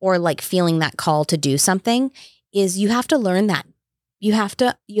 or like feeling that call to do something, is you have to learn that. You have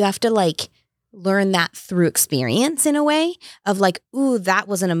to like learn that through experience in a way of like, ooh, that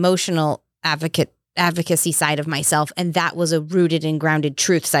was an emotional advocacy side of myself. And that was a rooted and grounded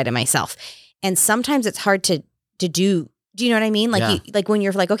truth side of myself. And sometimes it's hard to do. Do you know what I mean? Like, yeah. like when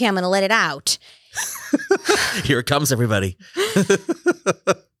you're like, okay, I'm going to let it out. Here it comes, everybody.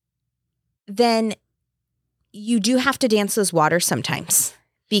 Then you do have to dance those waters sometimes,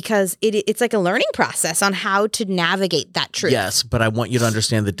 because it's like a learning process on how to navigate that truth. Yes, but I want you to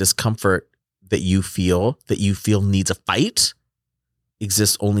understand the discomfort that you feel needs a fight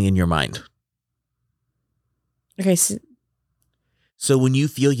exists only in your mind. Okay. So when you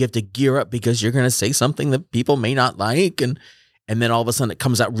feel you have to gear up because you're going to say something that people may not like, and then all of a sudden it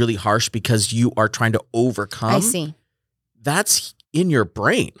comes out really harsh because you are trying to overcome. I see. That's in your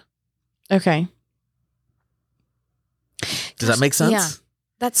brain. Okay. Does that make sense? Yeah.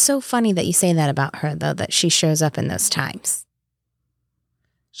 That's so funny that you say that about her, though, that she shows up in those times.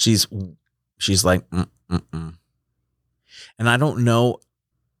 She's like, and I don't know.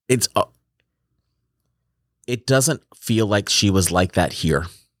 It doesn't feel like she was like that here.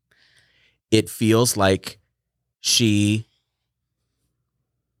 It feels like she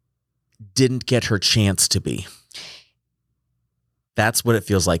didn't get her chance to be. That's what it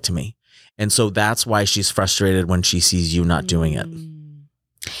feels like to me. And so that's why she's frustrated when she sees you not doing it.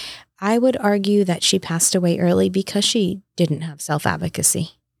 I would argue that she passed away early because she didn't have self-advocacy.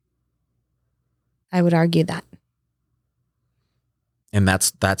 I would argue that. And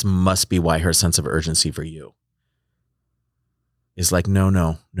that must be why her sense of urgency for you is like,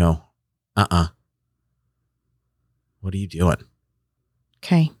 no. What are you doing?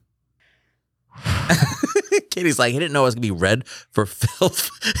 Okay. Katie's like, I didn't know I was going to be read for filth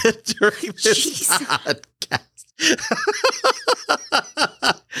during this podcast.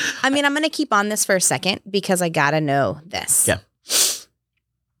 I mean, I'm going to keep on this for a second because I got to know this. Yeah.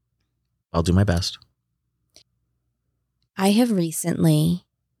 I'll do my best. I have recently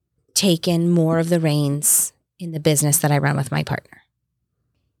taken more of the reins in the business that I run with my partner.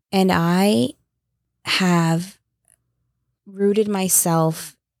 And I have rooted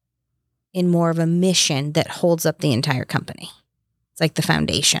myself in more of a mission that holds up the entire company. It's like the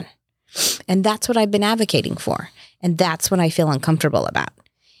foundation. And that's what I've been advocating for. And that's what I feel uncomfortable about.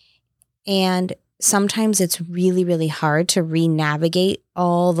 And sometimes it's really, really hard to re-navigate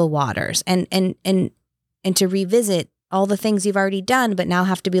all the waters. And and to revisit all the things you've already done, but now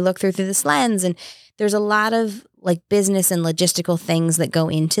have to be looked through this lens. And there's a lot of like business and logistical things that go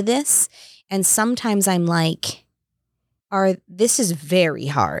into this. And sometimes I'm like, this is very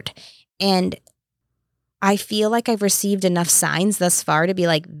hard. And I feel like I've received enough signs thus far to be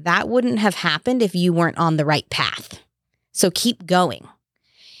like, that wouldn't have happened if you weren't on the right path. So keep going.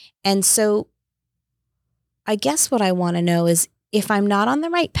 And so I guess what I want to know is, if I'm not on the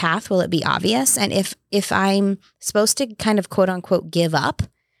right path, will it be obvious? And if I'm supposed to kind of quote unquote give up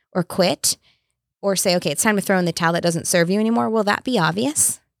or quit or say, okay, it's time to throw in the towel that doesn't serve you anymore, will that be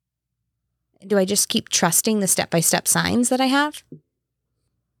obvious? Do I just keep trusting the step-by-step signs that I have?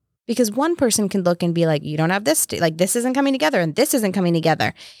 Because one person can look and be like, you don't have this, like this isn't coming together and this isn't coming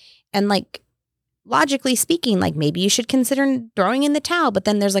together. And like, logically speaking, like maybe you should consider throwing in the towel. But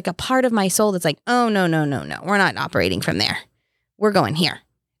then there's like a part of my soul that's like, oh, no. We're not operating from there. We're going here.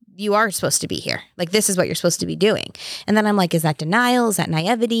 You are supposed to be here. Like, this is what you're supposed to be doing. And then I'm like, is that denial? Is that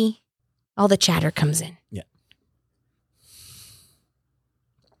naivety? All the chatter comes in. Yeah.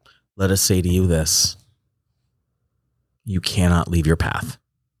 Let us say to you this. You cannot leave your path.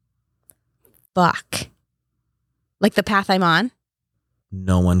 Fuck. Like the path I'm on?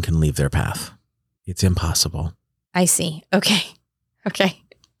 No one can leave their path. It's impossible. I see. Okay.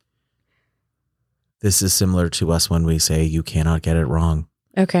 This is similar to us when we say you cannot get it wrong.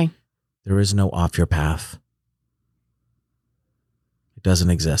 Okay. There is no off your path. It doesn't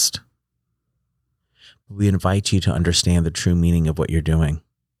exist. We invite you to understand the true meaning of what you're doing.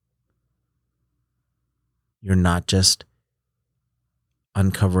 You're not just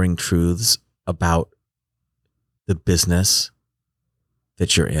uncovering truths about the business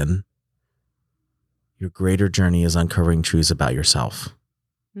that you're in. Your greater journey is uncovering truths about yourself.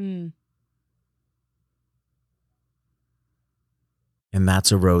 And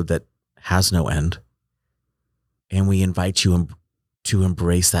that's a road that has no end. And we invite you to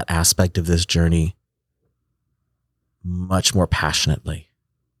embrace that aspect of this journey much more passionately.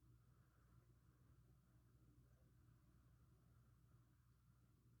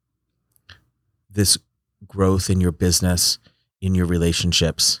 This growth in your business, in your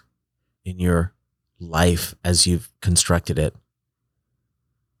relationships, in your life as you've constructed it,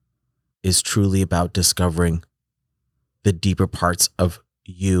 is truly about discovering the deeper parts of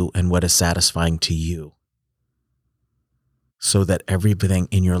you and what is satisfying to you, so that everything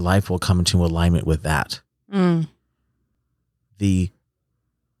in your life will come into alignment with that. The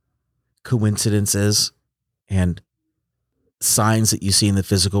coincidences and signs that you see in the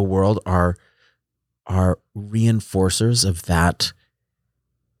physical world are reinforcers of that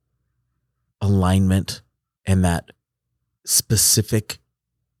alignment and that specific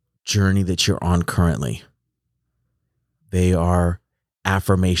journey that you're on currently. They are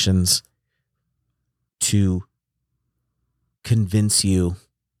affirmations to convince you,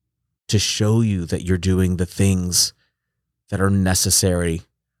 to show you that you're doing the things that are necessary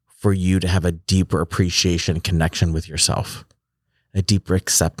for you to have a deeper appreciation and connection with yourself, a deeper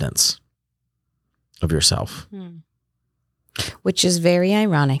acceptance of yourself. Which is very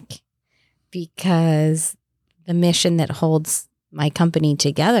ironic, because the mission that holds my company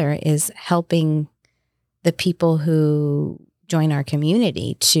together is helping the people who join our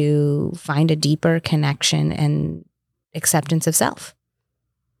community to find a deeper connection and acceptance of self.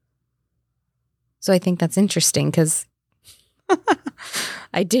 So I think that's interesting, because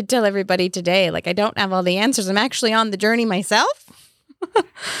I did tell everybody today, like, I don't have all the answers. I'm actually on the journey myself.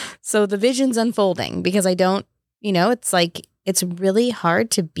 So the vision's unfolding, because I don't, it's like, it's really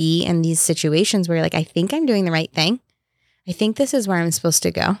hard to be in these situations where you're like, I think I'm doing the right thing. I think this is where I'm supposed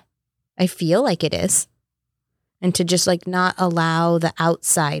to go. I feel like it is. And to just like not allow the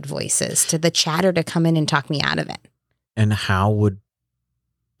outside voices, to the chatter, to come in and talk me out of it. And how would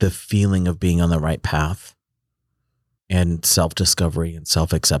the feeling of being on the right path and self-discovery and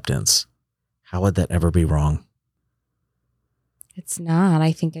self-acceptance, how would that ever be wrong? It's not.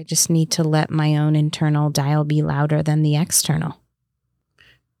 I think I just need to let my own internal dial be louder than the external.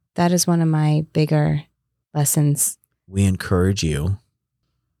 That is one of my bigger lessons. We encourage you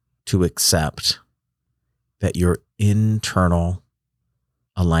to accept that your internal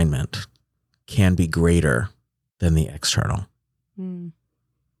alignment can be greater than the external. And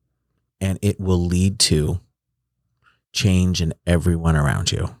it will lead to change in everyone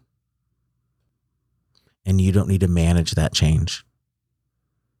around you. And you don't need to manage that change.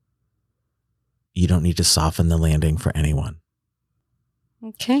 You don't need to soften the landing for anyone.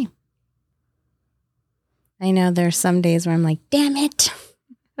 Okay. I know there's some days where I'm like, damn it.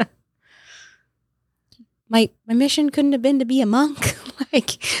 My mission couldn't have been to be a monk.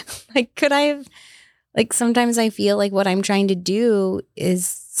 like could I have Like sometimes I feel like what I'm trying to do is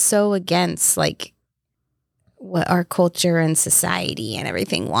so against like what our culture and society and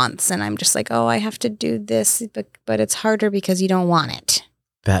everything wants. And I'm just like, oh, I have to do this, but it's harder because you don't want it.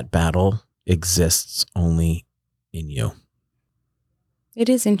 That battle exists only in you. It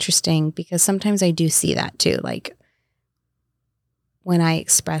is interesting because sometimes I do see that too. Like when I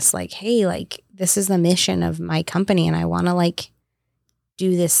express like, hey, like this is the mission of my company and I want to like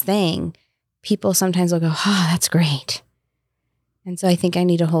do this thing, people sometimes will go, oh, that's great. And so I think I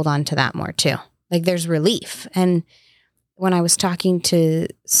need to hold on to that more too. Like there's relief. And when I was talking to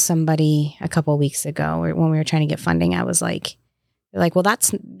somebody a couple of weeks ago or when we were trying to get funding, I was like, they're like, well,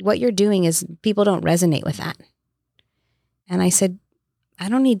 that's what you're doing is people don't resonate with that. And I said, I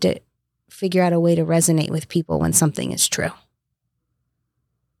don't need to figure out a way to resonate with people when something is true.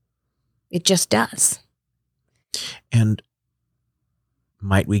 It just does. And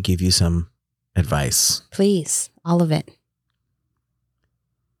might we give you some advice? Please, all of it.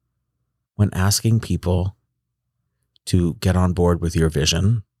 When asking people to get on board with your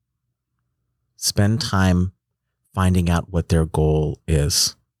vision, spend time finding out what their goal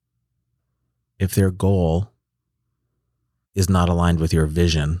is. If their goal is not aligned with your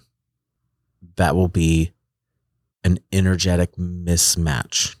vision, that will be an energetic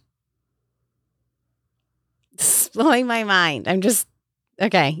mismatch. It's blowing my mind. I'm just,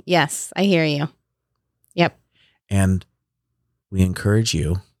 okay. Yes, I hear you. Yep. And we encourage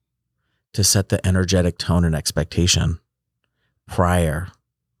you to set the energetic tone and expectation prior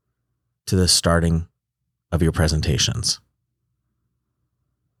to the starting of your presentations.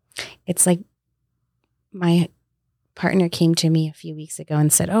 It's like my partner came to me a few weeks ago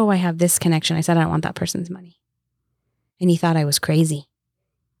and said, oh, I have this connection. I said, I don't want that person's money. And he thought I was crazy.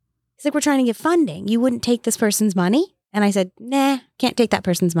 He's like, we're trying to get funding. You wouldn't take this person's money? And I said, nah, can't take that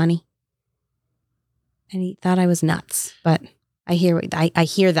person's money. And he thought I was nuts. But I hear that.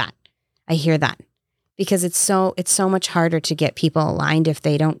 I hear that because it's so much harder to get people aligned if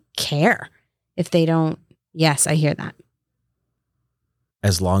they don't care. If they don't. Yes, I hear that.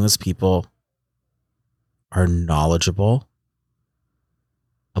 As long as people are knowledgeable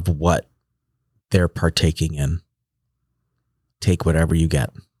of what they're partaking in, take whatever you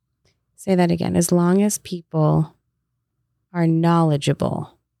get. Say that again. As long as people are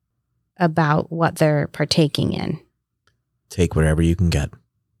knowledgeable about what they're partaking in, take whatever you can get.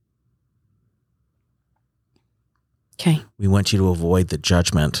 Okay. We want you to avoid the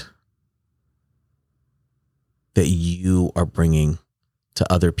judgment that you are bringing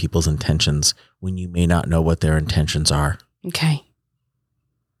to other people's intentions when you may not know what their intentions are. Okay.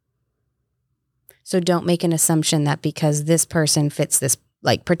 So don't make an assumption that because this person fits this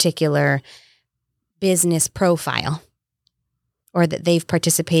like particular business profile or that they've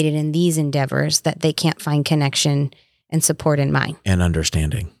participated in these endeavors that they can't find connection and support in mine. And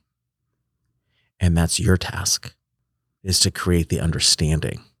understanding. And that's your task, is to create the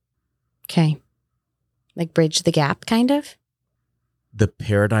understanding. Okay. Like bridge the gap, kind of? The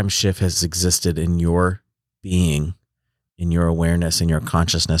paradigm shift has existed in your being, in your awareness, in your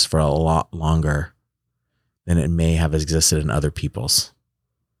consciousness for a lot longer than it may have existed in other people's.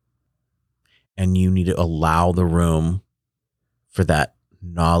 And you need to allow the room for that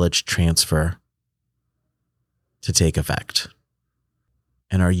knowledge transfer to take effect.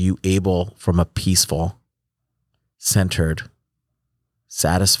 And are you able, from a peaceful, centered,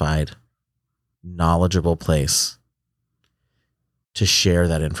 satisfied, knowledgeable place, to share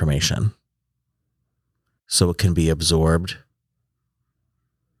that information so it can be absorbed,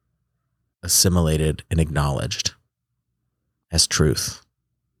 assimilated, and acknowledged as truth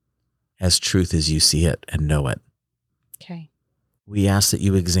as you see it and know it. Okay. We ask that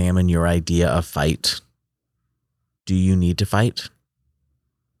you examine your idea of fight. Do you need to fight?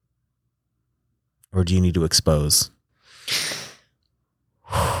 Or do you need to expose?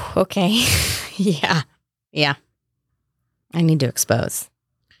 Okay. Yeah. I need to expose.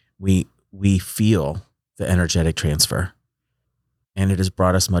 We feel the energetic transfer, and it has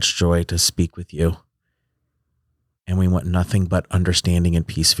brought us much joy to speak with you. And we want nothing but understanding and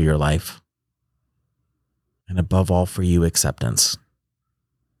peace for your life. And above all, for you, acceptance.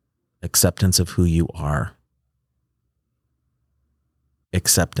 Acceptance of who you are.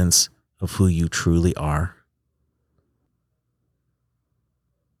 Acceptance of who you truly are.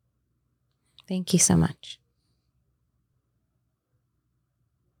 Thank you so much.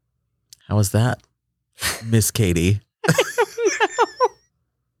 How was that, Miss Katie?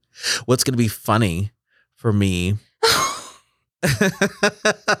 What's going to be funny for me?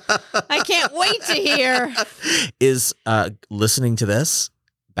 I can't wait to hear. Is listening to this,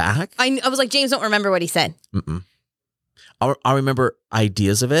 back. I was like, James don't remember what he said. Mm-mm. I'll remember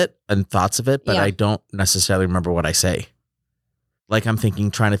ideas of it and thoughts of it, but Yeah. I don't necessarily remember what I say. Like I'm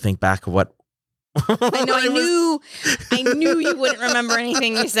trying to think back of what. I know. I knew you wouldn't remember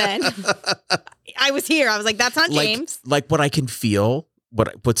anything you said. I was here. I was like, that's not James. Like what I can feel,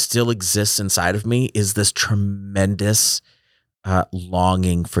 what still exists inside of me is this tremendous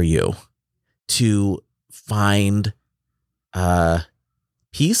longing for you to find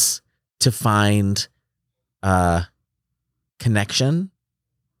peace, to find connection.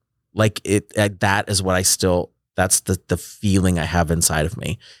 Like that is what I still. That's the feeling I have inside of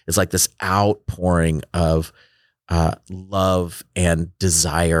me. It's like this outpouring of love and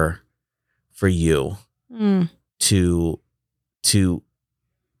desire for you to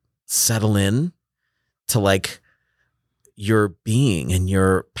settle in to like your being and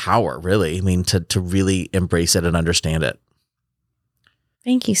your power, really. I mean, to really embrace it and understand it.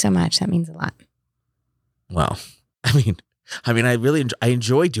 Thank you so much. That means a lot. Well, I mean, I really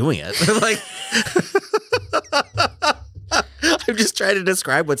enjoy doing it. Like, I'm just trying to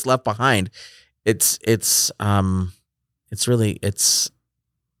describe what's left behind. It's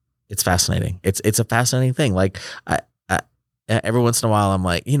fascinating. It's a fascinating thing. Like I every once in a while I'm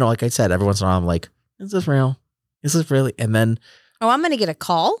like, like I said, every once in a while I'm like, is this real? Is this really? And then I'm going to get a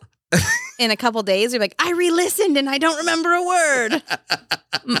call in a couple days. You're like, I re-listened and I don't remember a word.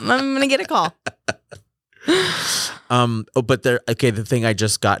 I'm going to get a call. But the thing I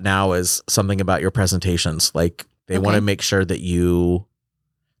just got now is something about your presentations. Like they want to make sure that you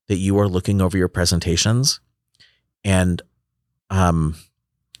are looking over your presentations and,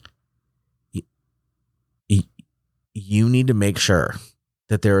 you need to make sure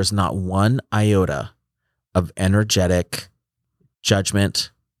that there is not one iota of energetic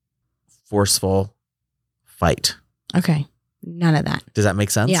judgment, forceful fight. Okay. None of that. Does that make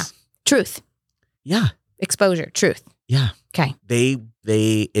sense? Yeah. Truth. Yeah. Exposure. Truth. Yeah. Okay. They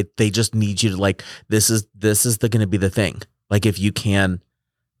just need you to like, this is going to be the thing. Like if you can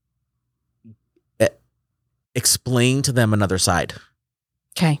explain to them another side.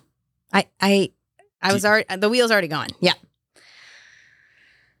 Okay. I was already, the wheel's already gone. Yeah.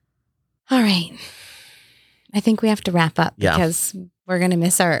 All right. I think we have to wrap up because we're going to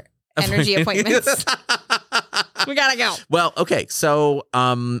miss our energy appointments. We got to go. Well, okay. So,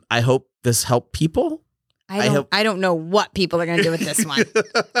 I hope this helped people. I don't know what people are going to do with this one,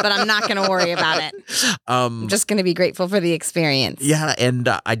 but I'm not going to worry about it. I'm just going to be grateful for the experience. Yeah. And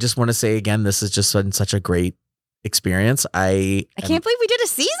I just want to say again, this has just been such a great experience. I can't believe we did a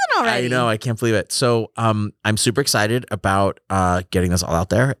season already. I know. I can't believe it. So I'm super excited about getting this all out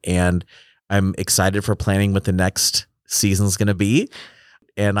there. And I'm excited for planning what the next season's going to be.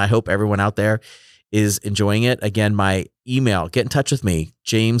 And I hope everyone out there is enjoying it. Again, my email, get in touch with me,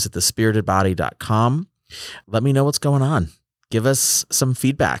 james@thespiritedbody.com. Let me know what's going on. Give us some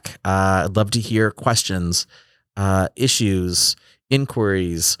feedback. I'd love to hear questions, issues,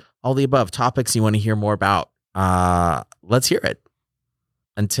 inquiries, all the above, topics you want to hear more about. Let's hear it.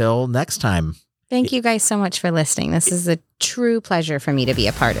 Until next time. Thank you guys so much for listening. This is a true pleasure for me to be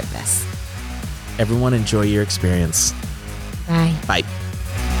a part of this. Everyone enjoy your experience. Bye. Bye.